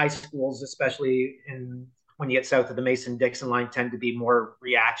 whereas like high schools, especially when you get south of the Mason-Dixon line, tend to be more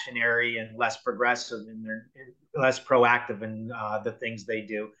reactionary and less progressive, and they're less proactive in the things they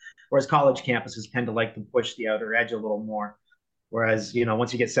do. Whereas college campuses tend to like to push the outer edge a little more. Whereas,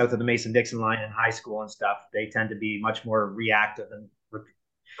 once you get south of the Mason-Dixon line in high school and stuff, they tend to be much more reactive and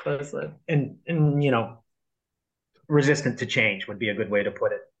resistant to change would be a good way to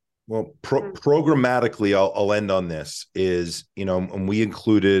put it. Well, programmatically, I'll end on this is, and we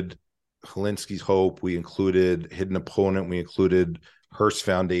included Hilinski's Hope, we included Hidden Opponent, we included Hearst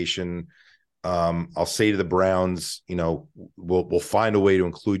Foundation. I'll say to the Browns, we'll find a way to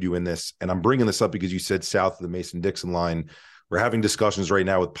include you in this. And I'm bringing this up because you said south of the Mason-Dixon line. We're having discussions right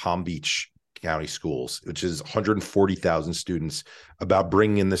now with Palm Beach County Schools, which is 140,000 students, about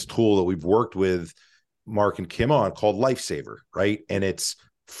bringing in this tool that we've worked with Mark and Kim on called Lifesaver, right? And it's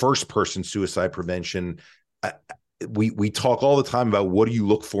first-person suicide prevention. We talk all the time about what do you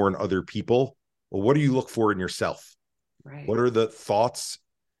look for in other people? Well, what do you look for in yourself? Right. What are the thoughts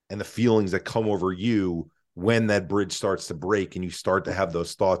and the feelings that come over you when that bridge starts to break and you start to have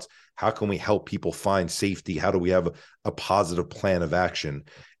those thoughts? How can we help people find safety? How do we have a positive plan of action?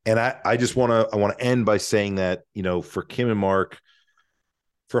 And I just want to end by saying that, for Kim and Mark,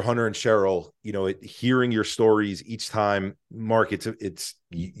 for Hunter and Cheryl, hearing your stories each time, Mark, it's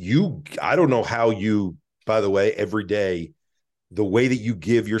you. I don't know how you, by the way, every day, the way that you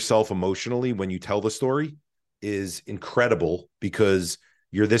give yourself emotionally when you tell the story is incredible, because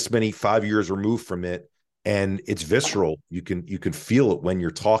you're this many 5 years removed from it, and it's visceral. You can feel it when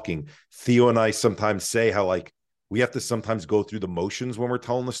you're talking. Theo and I sometimes say how we have to sometimes go through the motions when we're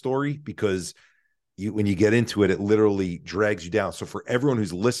telling the story, because when you get into it, it literally drags you down. So for everyone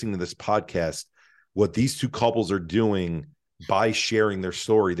who's listening to this podcast, what these two couples are doing by sharing their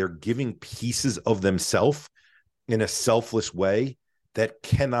story, they're giving pieces of themselves in a selfless way that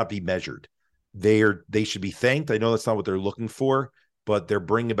cannot be measured. They should be thanked. I know that's not what they're looking for, but they're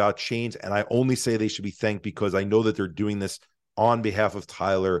bringing about change. And I only say they should be thanked because I know that they're doing this on behalf of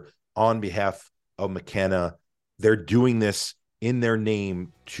Tyler, on behalf of McKenna. They're doing this in their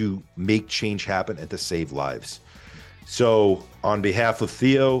name to make change happen and to save lives. So on behalf of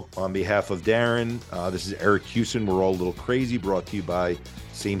Theo, on behalf of Darren, this is Eric Hewson. We're all a little crazy, brought to you by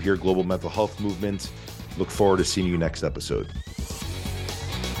Same Here Global Mental Health Movement. Look forward to seeing you next episode.